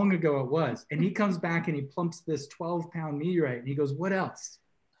how long ago it was. And he comes back and he plumps this 12-pound meteorite and he goes, "What else?"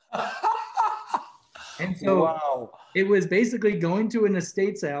 And so it was basically going to an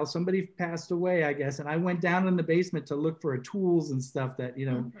estate sale. Somebody passed away, I guess. And I went down in the basement to look for tools and stuff that, you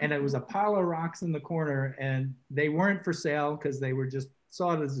know, and it was a pile of rocks in the corner and they weren't for sale because they were just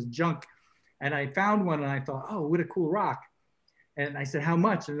saw it as junk. And I found one and I thought, "Oh, what a cool rock." And I said, "How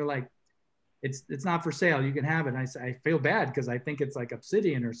much?" And they're like, it's not for sale. You can have it." And I said, "I feel bad because I think it's like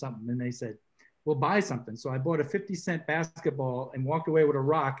obsidian or something." And they said, "We'll buy something." So I bought a 50-cent basketball and walked away with a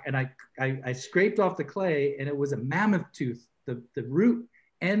rock. And I scraped off the clay and it was a mammoth tooth, the root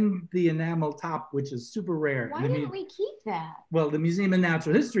and the enamel top, which is super rare. Why didn't we keep that? Well, the Museum of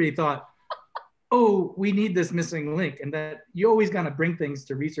Natural History thought, "Oh, we need this missing link." And that you always got to bring things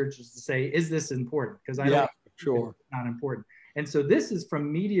to researchers to say, "Is this important?" Because I don't sure it's not important. And so this is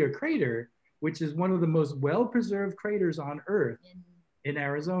from Meteor Crater, which is one of the most well-preserved craters on Earth in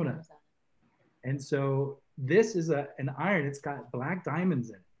Arizona. And so this is an iron. It's got black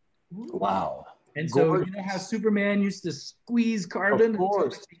diamonds in it. Wow. And so you know how Superman used to squeeze carbon? Of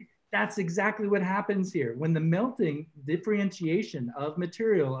course. That's exactly what happens here. When the melting differentiation of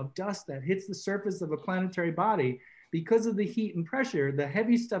material, of dust that hits the surface of a planetary body, because of the heat and pressure, the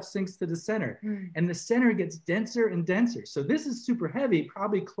heavy stuff sinks to the center and the center gets denser and denser. So this is super heavy,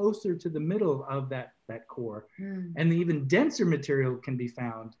 probably closer to the middle of that core. And the even denser material can be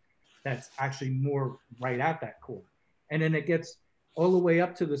found that's actually more right at that core. And then it gets all the way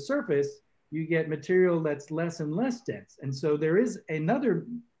up to the surface, you get material that's less and less dense. And so there is another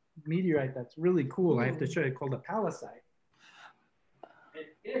meteorite that's really cool. I have to show you, called a palisite.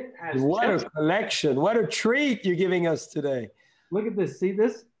 It has what a collection. What a treat you're giving us today. Look at this. See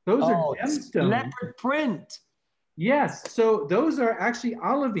this? Those are gemstones. Leopard print. Yes. So those are actually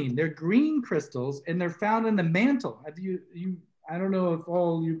olivine. They're green crystals and they're found in the mantle. Have you I don't know if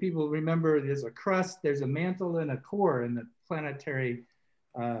all you people remember, there's a crust, there's a mantle and a core in the planetary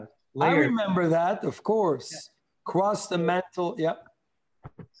layer. I remember that, of course. Yeah. Crust the mantle. Yep.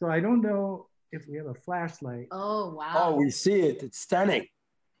 So I don't know if we have a flashlight. Oh, wow. Oh, we see it. It's stunning.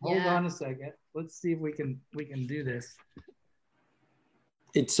 Hold on a second. Let's see if we can do this.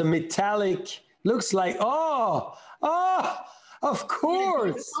 It's a metallic, looks like, of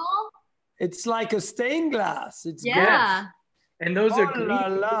course. It's like a stained glass. It's yeah. Gold. And those are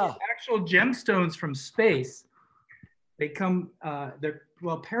actual gemstones from space. They come,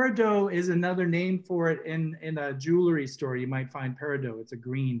 peridot is another name for it in a jewelry store. You might find peridot. It's a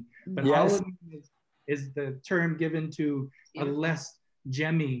green. But olivine is the term given to a less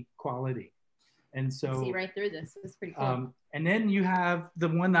gemmy quality. And so see right through this. It's pretty cool. And then you have the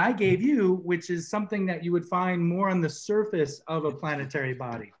one I gave you, which is something that you would find more on the surface of a planetary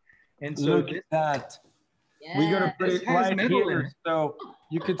body. And so look at that. Yeah. We're going to put it right here so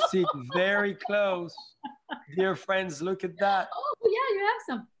you could see it very close. Dear friends, look at that. Oh, yeah, you have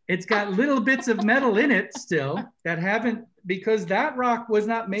some. It's got little bits of metal in it still that haven't, because that rock was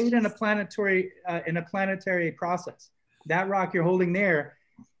not made in a planetary process. That rock you're holding there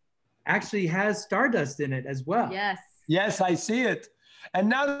actually has stardust in it as well. Yes. Yes, I see it. And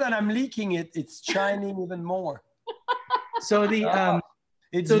now that I'm leaking it, it's shining even more. So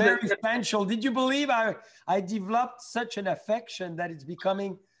it's very essential. Did you believe I developed such an affection that it's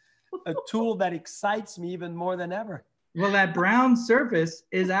becoming a tool that excites me even more than ever. Well, that brown surface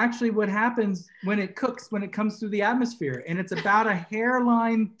is actually what happens when it cooks, when it comes through the atmosphere. And it's about a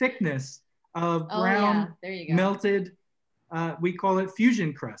hairline thickness of brown there you go. melted, we call it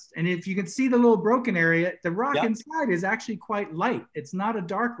fusion crust. And if you can see the little broken area, the rock inside is actually quite light. It's not a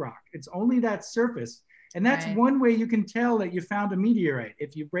dark rock. It's only that surface. And that's one way you can tell that you found a meteorite.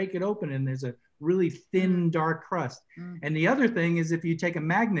 If you break it open and there's a really thin, dark crust. And the other thing is if you take a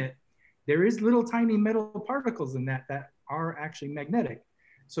magnet, there is little tiny metal particles in that are actually magnetic.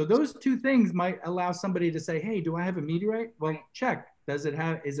 So those two things might allow somebody to say, hey, do I have a meteorite? Well, check. Is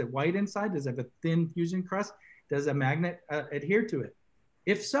it white inside? Does it have a thin fusion crust? Does a magnet adhere to it?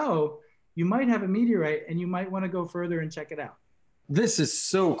 If so, you might have a meteorite and you might want to go further and check it out. This is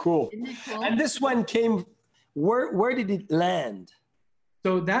so cool. Isn't it cool? And this one came, where did it land?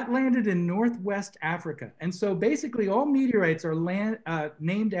 So that landed in Northwest Africa. And so basically all meteorites are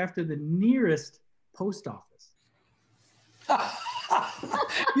named after the nearest post office.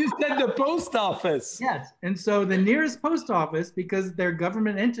 You said the post office. Yes. And so the nearest post office, because they're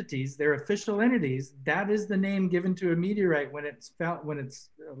government entities, they're official entities, that is the name given to a meteorite when it's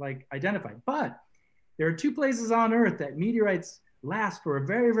like identified. But there are two places on Earth that meteorites last for a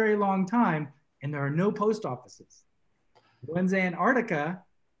very, very long time, and there are no post offices. One's Antarctica,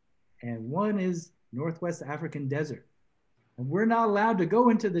 and one is Northwest African desert. And we're not allowed to go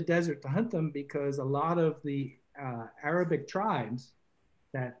into the desert to hunt them because a lot of the Arabic tribes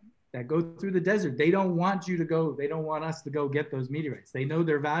that go through the desert, they don't want you to go, they don't want us to go get those meteorites. They know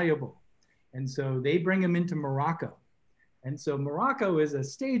they're valuable. And so they bring them into Morocco. And so Morocco is a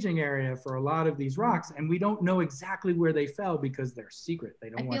staging area for a lot of these rocks, and we don't know exactly where they fell because they're secret.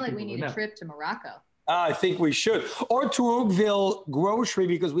 They don't want I feel like we people need to a know. trip to Morocco. I think we should. Or to Oakville Grocery,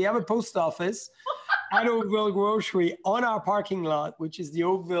 because we have a post office at Oakville Grocery on our parking lot, which is the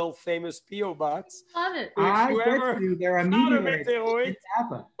Oakville famous P.O. Box. Love it. I bet you there are meteorites in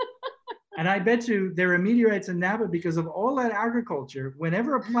Napa. And I bet you there are meteorites in Napa because of all that agriculture.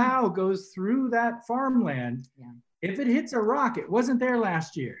 Whenever a plow goes through that farmland, if it hits a rock, it wasn't there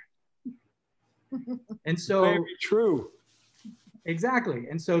last year. And so very true. Exactly.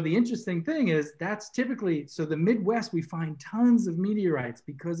 And so the interesting thing is that's typically, so the Midwest, we find tons of meteorites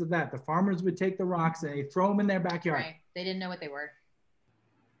because of that. The farmers would take the rocks and they throw them in their backyard. Right. They didn't know what they were.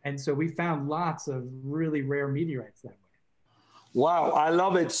 And so we found lots of really rare meteorites that way. Wow, I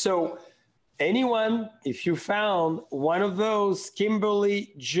love it. So anyone, if you found one of those,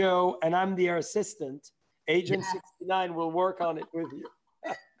 Kimberly, Joe, and I'm their assistant, Agent 69 will work on it with you.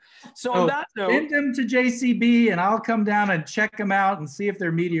 So on that note, send them to JCB and I'll come down and check them out and see if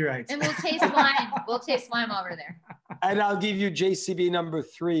they're meteorites. And we'll taste wine. We'll taste wine while we're there. And I'll give you JCB number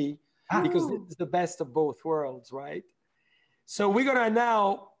 3 because this is the best of both worlds, right? So we're going to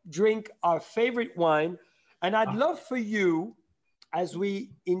now drink our favorite wine. And I'd love for you, as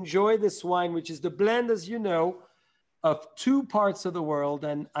we enjoy this wine, which is the blend, as you know, of 2 parts of the world.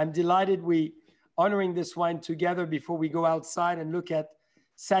 And I'm delighted we honoring this wine together before we go outside and look at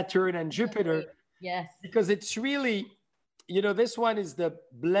Saturn and Jupiter. Yes. Because it's really, you know, this one is the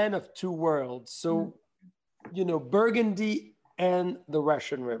blend of 2 worlds. So, you know, Burgundy and the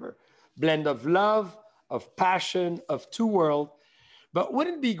Russian River. Blend of love, of passion, of 2 worlds. But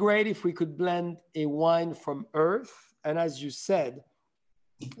wouldn't it be great if we could blend a wine from Earth? And as you said,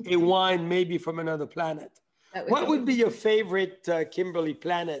 a wine maybe from another planet. What would be your favorite, Kimberly,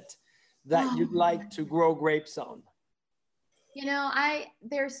 planet that you'd like to grow grapes on? You know,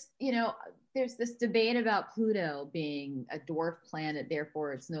 there's this debate about Pluto being a dwarf planet,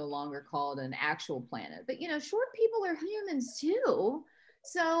 therefore it's no longer called an actual planet. But, you know, short people are humans too.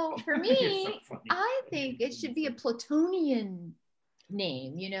 So for me, so I think it should be a Plutonian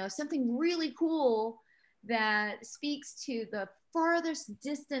name, you know, something really cool that speaks to the farthest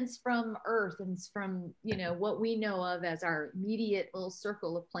distance from Earth and from, you know, what we know of as our immediate little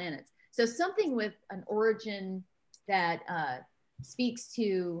circle of planets. So something with an origin that speaks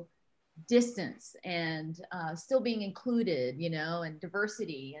to distance and still being included, you know, and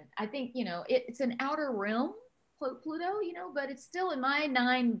diversity. And I think, you know, it's an outer realm, Pluto, you know, but it's still in my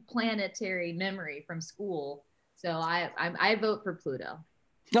 9 planetary memory from school. So I vote for Pluto.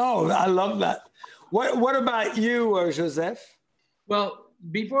 Oh, I love that. What about you, Joseph? Well,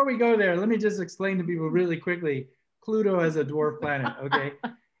 before we go there, let me just explain to people really quickly, Pluto as a dwarf planet, okay?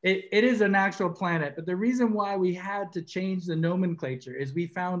 It is an actual planet, but the reason why we had to change the nomenclature is we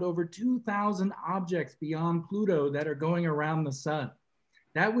found over 2,000 objects beyond Pluto that are going around the sun.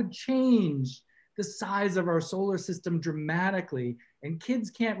 That would change the size of our solar system dramatically, and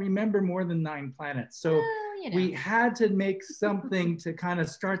kids can't remember more than 9 planets. So we had to make something to kind of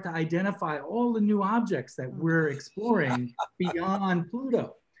start to identify all the new objects that we're exploring beyond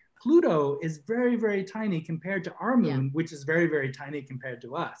Pluto. Pluto is very, very tiny compared to our moon, which is very, very tiny compared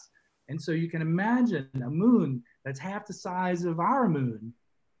to us. And so you can imagine a moon that's half the size of our moon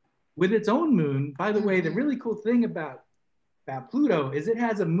with its own moon. By the way, the really cool thing about Pluto is it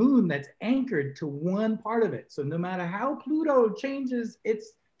has a moon that's anchored to one part of it. So no matter how Pluto changes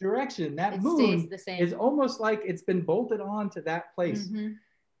its direction, that moon is almost like it's been bolted on to that place.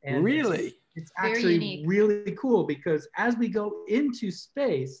 And really? It's actually really cool because as we go into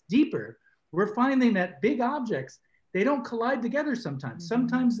space deeper, we're finding that big objects, they don't collide together sometimes.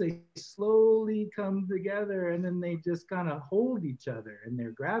 Sometimes they slowly come together and then they just kind of hold each other in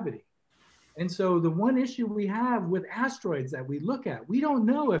their gravity. And so the one issue we have with asteroids that we look at, we don't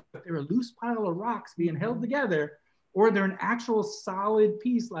know if they're a loose pile of rocks being held together or they're an actual solid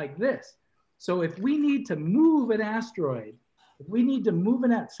piece like this. So if we need to move an asteroid, if we need to move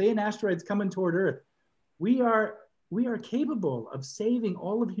say an asteroid's coming toward Earth, we are capable of saving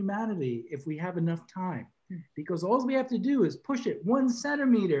all of humanity if we have enough time. Because all we have to do is push it 1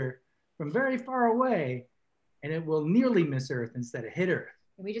 centimeter from very far away and it will nearly miss Earth instead of hit Earth.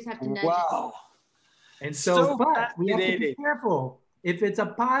 We just have to nudge it. And so but we have to be careful. If it's a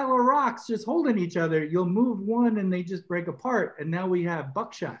pile of rocks just holding each other, you'll move one and they just break apart. And now we have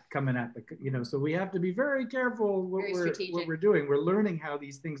buckshot coming at the, so we have to be very careful what we're doing. We're learning how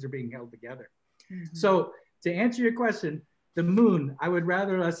these things are being held together. So to answer your question, the moon, I would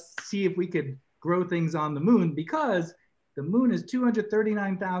rather us see if we could grow things on the moon because the moon is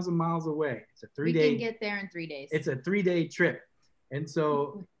 239,000 miles away. It's a 3-day. We can get there in 3 days. It's a 3-day trip. And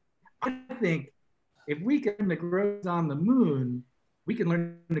so I think if we can grow on the moon, we can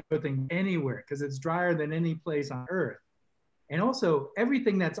learn to grow things anywhere because it's drier than any place on Earth. And also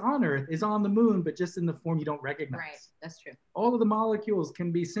everything that's on Earth is on the moon, but just in the form you don't recognize. Right, that's true. All of the molecules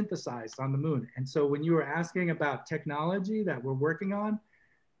can be synthesized on the moon. And so when you were asking about technology that we're working on,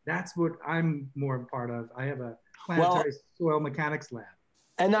 that's what I'm more a part of. I have a planetary soil mechanics lab.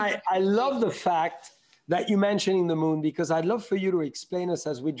 And I love the fact that you're mentioning the moon because I'd love for you to explain us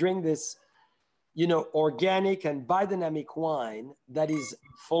as we drink this organic and biodynamic wine that is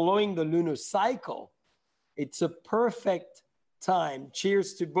following the lunar cycle. It's a perfect time.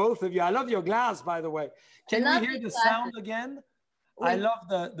 Cheers to both of you. I love your glass, by the way. Can we hear the sound again? Ooh. I love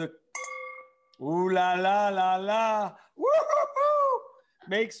the ooh la la la la. Woo-hoo-hoo!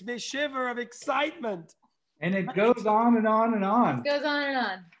 Makes me shiver of excitement. And it goes on and on and on. It goes on and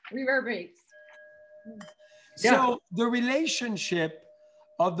on. Reverberates. So the relationship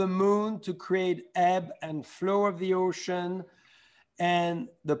of the moon to create ebb and flow of the ocean and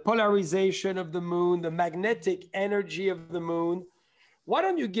the polarization of the moon, the magnetic energy of the moon. Why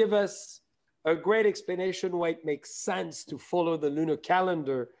don't you give us a great explanation why it makes sense to follow the lunar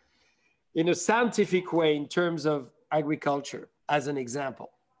calendar in a scientific way in terms of agriculture, as an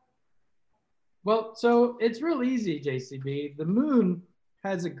example? Well, so it's real easy, JCB. The moon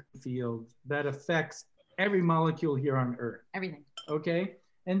has a field that affects every molecule here on Earth. Everything. Okay?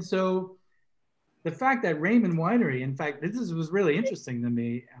 And so the fact that Raymond Winery, in fact, this was really interesting to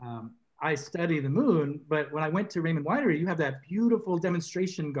me. I study the moon, but when I went to Raymond Winery, you have that beautiful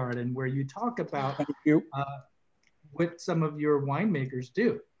demonstration garden where you talk about what some of your winemakers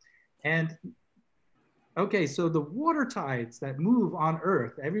do. And okay, so the water tides that move on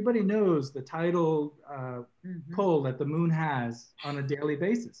Earth, everybody knows the tidal pull that the moon has on a daily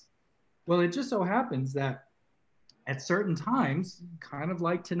basis. Well, it just so happens that at certain times, kind of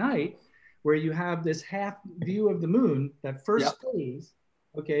like tonight, where you have this half view of the moon, that first phase,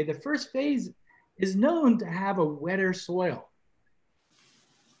 okay, the first phase is known to have a wetter soil.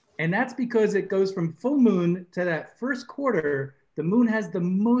 And that's because it goes from full moon to that first quarter. The moon has the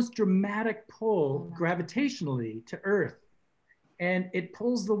most dramatic pull gravitationally to Earth. And it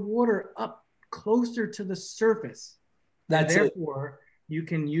pulls the water up closer to the surface. That's and therefore, you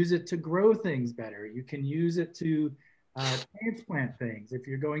can use it to grow things better. You can use it to transplant things. If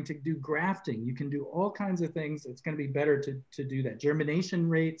you're going to do grafting, you can do all kinds of things. It's going to be better to do that. Germination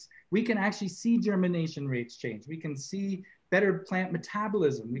rates, we can actually see germination rates change. We can see better plant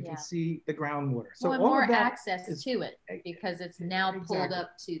metabolism. We can see the groundwater. So well, all more of that access to it because it's now pulled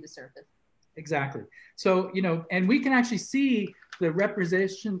up to the surface. Exactly. So, and we can actually see the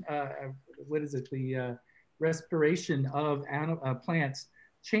representation, the respiration of plants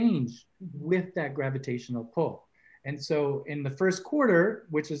change with that gravitational pull. And so in the first quarter,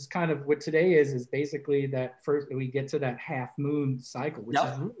 which is kind of what today is basically that first, we get to that half moon cycle, which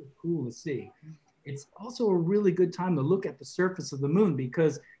is really cool to see. it's also a really good time to look at the surface of the moon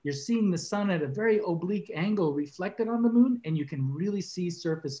because you're seeing the sun at a very oblique angle reflected on the moon, and you can really see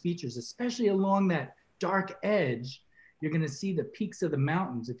surface features, especially along that dark edge. You're going to see the peaks of the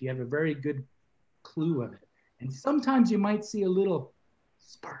mountains if you have a very good clue of it. And sometimes you might see a little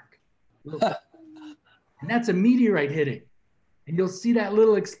spark, and that's a meteorite hitting. And you'll see that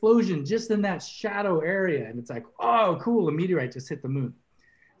little explosion just in that shadow area. And it's like, oh, cool, a meteorite just hit the moon.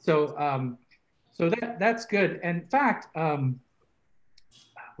 So, so that's good. And in fact,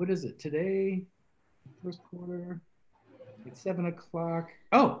 what is it today? First quarter, it's 7 o'clock.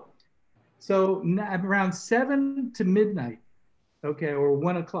 Oh, so around 7 to midnight, okay, or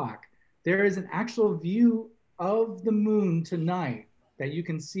 1 o'clock, there is an actual view of the moon tonight that you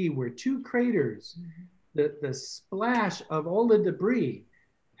can see where two craters, the splash of all the debris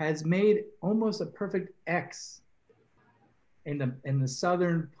has made almost a perfect X in the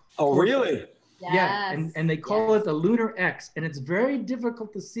southern. Oh, really? Yes. Yeah, and they call it the lunar X, and it's very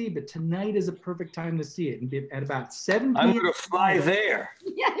difficult to see, but tonight is a perfect time to see it. And at about 7 p.m. I'm going to fly there.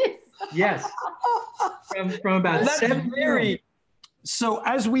 Yes. Yes. From about That's 7 very. So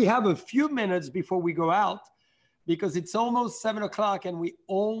as we have a few minutes before we go out, because it's almost 7 o'clock and we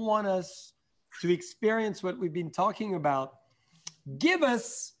all want us to experience what we've been talking about, give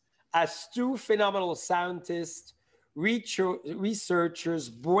us, as two phenomenal scientists, researchers,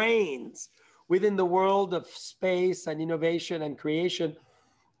 brains within the world of space and innovation and creation,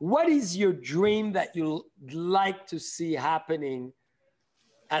 what is your dream that you'd like to see happening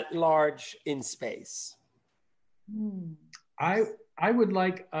at large in space? I would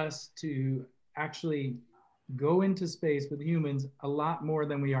like us to actually go into space with humans a lot more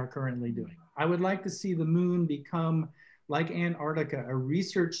than we are currently doing. I would like to see the moon become, like Antarctica, a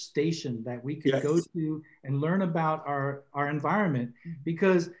research station that we could go to and learn about our environment,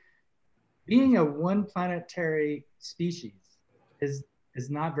 because being a one planetary species is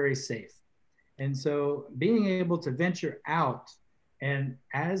not very safe. And so being able to venture out, and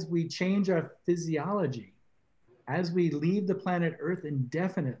as we change our physiology, as we leave the planet Earth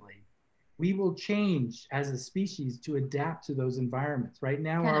indefinitely, we will change as a species to adapt to those environments. Right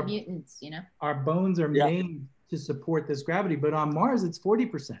now, kind of mutants, you know, our bones are made to support this gravity, but on Mars, it's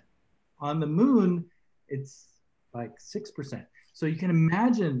 40%. On the moon, it's like 6%. So you can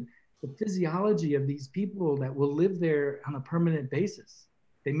imagine the physiology of these people that will live there on a permanent basis.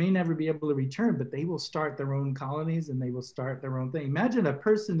 They may never be able to return, but they will start their own colonies and they will start their own thing. Imagine a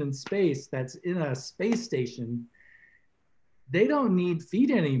person in space that's in a space station. They don't need feet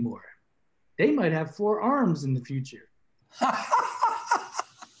anymore. They might have 4 arms in the future. I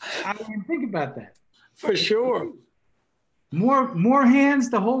mean, think about that. For sure. More hands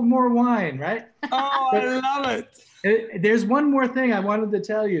to hold more wine, right? Oh, I love it. There's one more thing I wanted to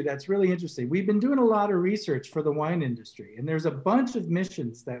tell you that's really interesting. We've been doing a lot of research for the wine industry, and there's a bunch of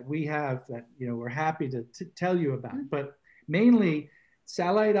missions that we have that, you know, we're happy to tell you about, but mainly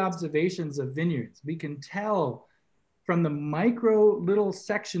satellite observations of vineyards. We can tell from the micro little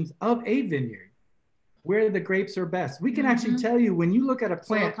sections of a vineyard where the grapes are best. We can actually tell you when you look at a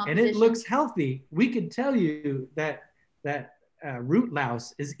plant and it looks healthy, we could tell you that root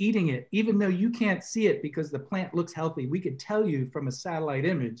louse is eating it, even though you can't see it because the plant looks healthy. We could tell you from a satellite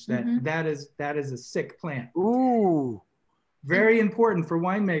image that that is a sick plant. Ooh. Very important for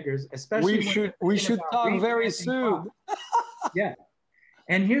winemakers, especially we should talk very soon. Yeah.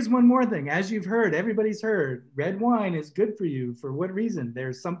 And here's one more thing. As you've heard, everybody's heard, red wine is good for you. For what reason?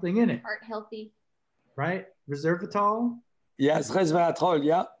 There's something in it. Heart healthy. Right? Resveratrol. Yes, resveratrol,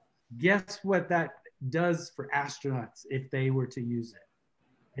 yeah. Guess what that does for astronauts if they were to use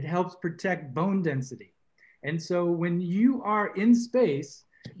it? It helps protect bone density. And so when you are in space,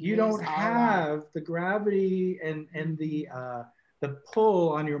 you don't have the gravity and the pull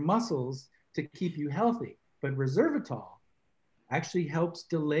on your muscles to keep you healthy. But resveratrol actually helps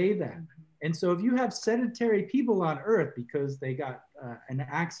delay that. And so if you have sedentary people on Earth because they got an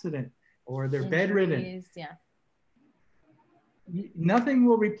accident or they're bedridden, nothing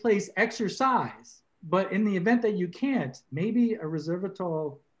will replace exercise. But in the event that you can't, maybe a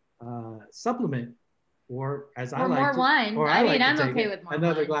resveratrol supplement, or as I like more to, wine. or I mean, like I'm to take okay it, with more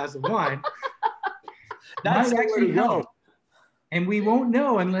another wine. glass of wine. That's might the way actually to go. help. And we won't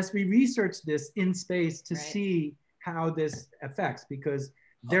know unless we research this in space to Right. see how this affects, because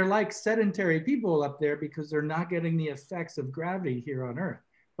they're like sedentary people up there because they're not getting the effects of gravity here on Earth.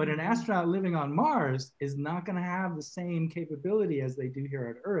 But an astronaut living on Mars is not going to have the same capability as they do here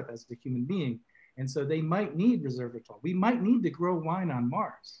on Earth as a human being. And so they might need resveratrol. We might need to grow wine on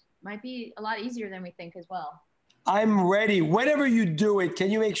Mars. Might be a lot easier than we think as well. I'm ready. Whenever you do it, can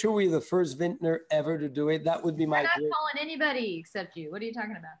you make sure we're the first vintner ever to do it? That would be We're my not dream. calling anybody except you. What are you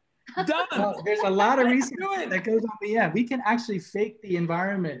talking about? Done. Well, there's a lot of research Do it. that goes on. Yeah, we can actually fake the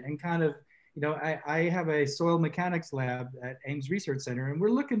environment and kind of, you know, I have a soil mechanics lab at Ames Research Center, and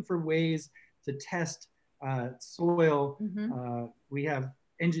we're looking for ways to test soil. We have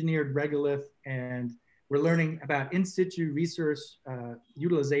engineered regolith, and we're learning about in situ resource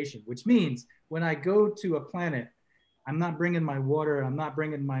utilization, which means when I go to a planet, I'm not bringing my water, I'm not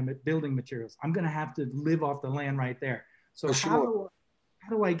bringing my building materials. I'm going to have to live off the land right there. So how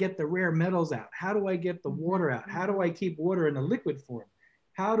do I get the rare metals out? How do I get the water out? How do I keep water in a liquid form?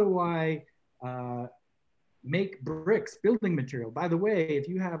 How do I make bricks, building material? By the way, if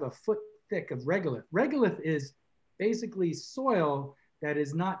you have a foot thick of regolith, regolith is basically soil that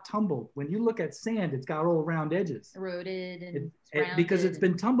is not tumbled. When you look at sand, it's got all round edges. Eroded and because it's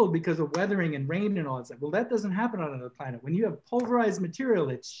been tumbled because of weathering and rain and all that stuff. Well, that doesn't happen on another planet. When you have pulverized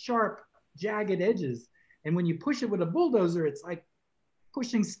material, it's sharp, jagged edges. And when you push it with a bulldozer, it's like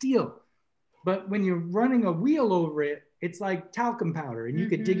pushing steel. But when you're running a wheel over it, it's like talcum powder, and you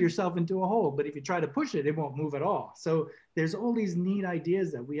could dig yourself into a hole. But if you try to push it, it won't move at all. So there's all these neat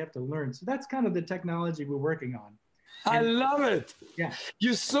ideas that we have to learn. So that's kind of the technology we're working on. I love it. Yeah.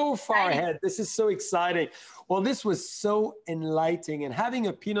 You're so far ahead. This is so exciting. Well, this was so enlightening. And having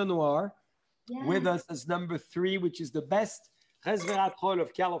a Pinot Noir with us as number 3, which is the best resveratrol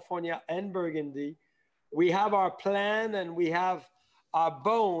of California and Burgundy. We have our plan and we have our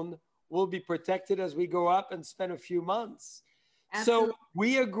bone will be protected as we go up and spend a few months. Absolutely. So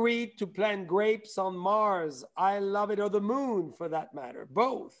we agreed to plant grapes on Mars. I love it. Or the moon for that matter,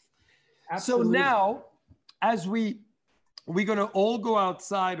 both. Absolutely. So now, as we're going to all go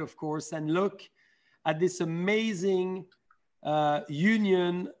outside, of course, and look at this amazing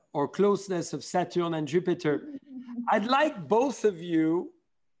union or closeness of Saturn and Jupiter. I'd like both of you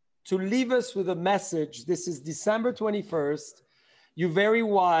to leave us with a message. This is December 21st. You're very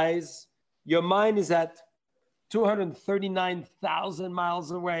wise. Your mind is at 239,000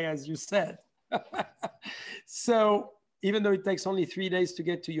 miles away, as you said. So even though it takes only 3 days to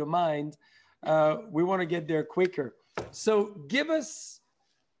get to your mind, we want to get there quicker. So give us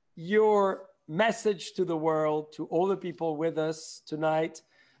your message to the world, to all the people with us tonight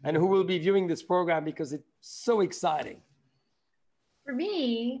and who will be viewing this program, because it's so exciting. For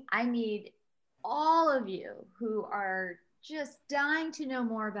me, I need all of you who are just dying to know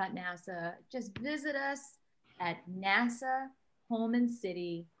more about NASA. Just visit us at NASA Home and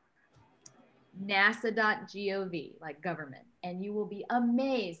City, nasa.gov, like government, and you will be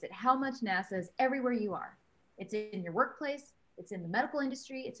amazed at how much NASA is everywhere you are. It's in your workplace, it's in the medical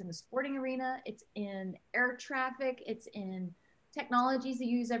industry, it's in the sporting arena, it's in air traffic, it's in technologies that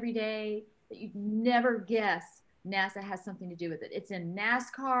you use every day that you'd never guess NASA has something to do with it. It's in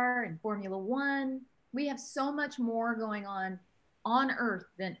NASCAR and Formula One. We have so much more going on Earth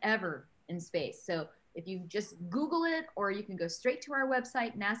than ever in space. So if you just Google it, or you can go straight to our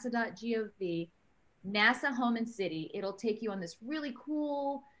website, nasa.gov, NASA Home and City. It'll take you on this really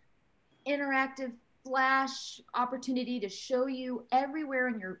cool interactive flash opportunity to show you everywhere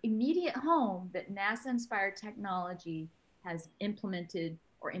in your immediate home that NASA-inspired technology has implemented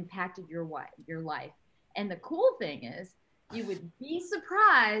or impacted your life. And the cool thing is, you would be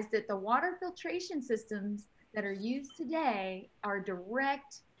surprised that the water filtration systems that are used today are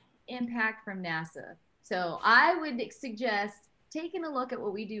direct impact from NASA. So I would suggest taking a look at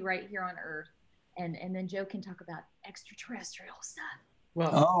what we do right here on Earth, and then Joe can talk about extraterrestrial stuff.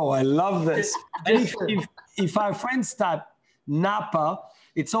 Well, I love this. And if our friends type Napa,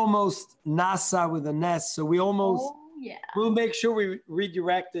 it's almost NASA with an S. So we almost, we'll make sure we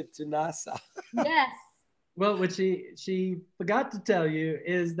redirect it to NASA. Yes. Well, what she forgot to tell you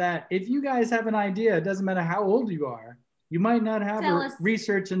is that if you guys have an idea, it doesn't matter how old you are, you might not have a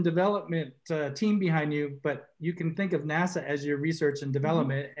research and development team behind you, but you can think of NASA as your research and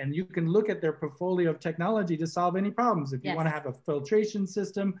development, and you can look at their portfolio of technology to solve any problems. If you want to have a filtration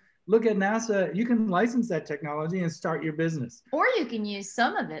system, look at NASA. You can license that technology and start your business. Or you can use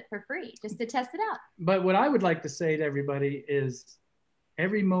some of it for free just to test it out. But what I would like to say to everybody is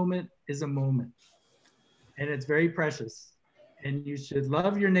every moment is a moment, and it's very precious. And you should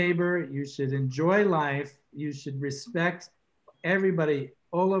love your neighbor. You should enjoy life. You should respect everybody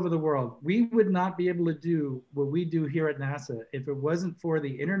all over the world. We would not be able to do what we do here at NASA if it wasn't for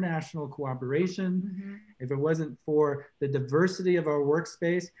the international cooperation, if it wasn't for the diversity of our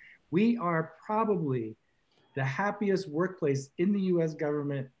workspace. We are probably the happiest workplace in the US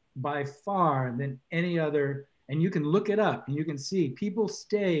government by far than any other And you can look it up and you can see people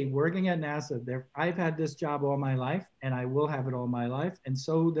stay working at NASA. I've had this job all my life and I will have it all my life. And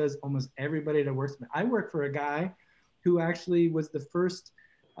so does almost everybody that works. I work for a guy who actually was the first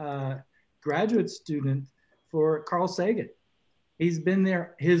graduate student for Carl Sagan. He's been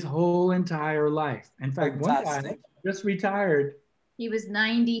there his whole entire life. In fact, one guy just retired. He was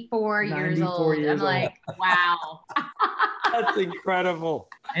 94 years old. I'm like, wow. That's incredible.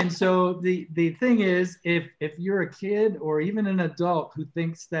 And so the thing is, if you're a kid or even an adult who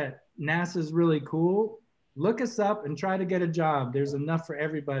thinks that NASA is really cool, look us up and try to get a job. There's enough for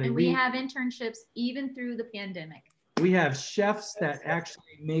everybody. And we have internships even through the pandemic. We have chefs that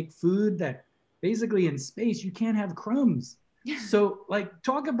actually make food that basically in space, you can't have crumbs. So like,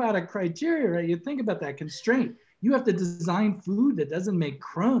 talk about a criteria, right? You think about that constraint. You have to design food that doesn't make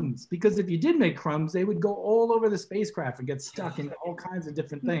crumbs, because if you did make crumbs, they would go all over the spacecraft and get stuck into all kinds of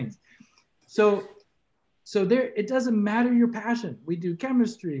different things. So there, it doesn't matter your passion. We do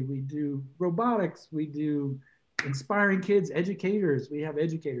chemistry, we do robotics, we do inspiring kids, educators. We have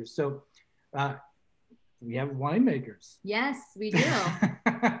educators. So we have winemakers. Yes, we do.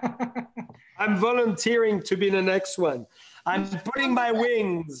 I'm volunteering to be the next one. I'm putting my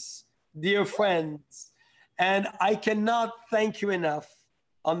wings, dear friends. And I cannot thank you enough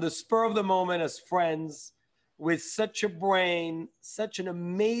on the spur of the moment as friends with such a brain, such an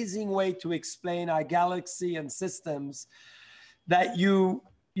amazing way to explain our galaxy and systems that you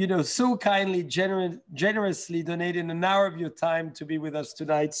so kindly, generously donated an hour of your time to be with us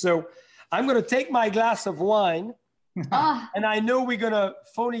tonight. So I'm going to take my glass of wine and I know we're going to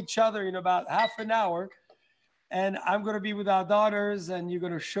phone each other in about half an hour. And I'm going to be with our daughters and you're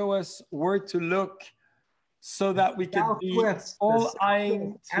going to show us where to look so that we can be all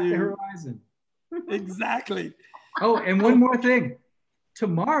eyeing at the horizon. Exactly. Oh, and one more thing.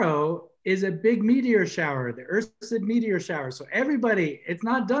 Tomorrow is a big meteor shower, the Ursid meteor shower. So everybody, it's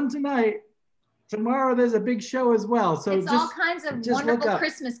not done tonight. Tomorrow there's a big show as well. So it's all kinds of wonderful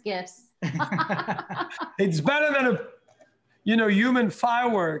Christmas gifts. It's better than human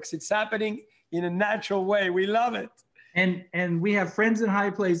fireworks. It's happening in a natural way. We love it. And we have friends in high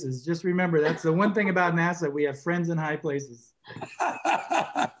places. Just remember, that's the one thing about NASA. We have friends in high places.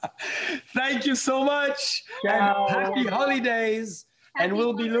 Thank you so much. Ciao. And happy holidays. And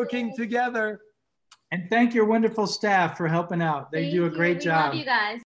we'll be looking together. And thank your wonderful staff for helping out. They do a great job. Love you guys.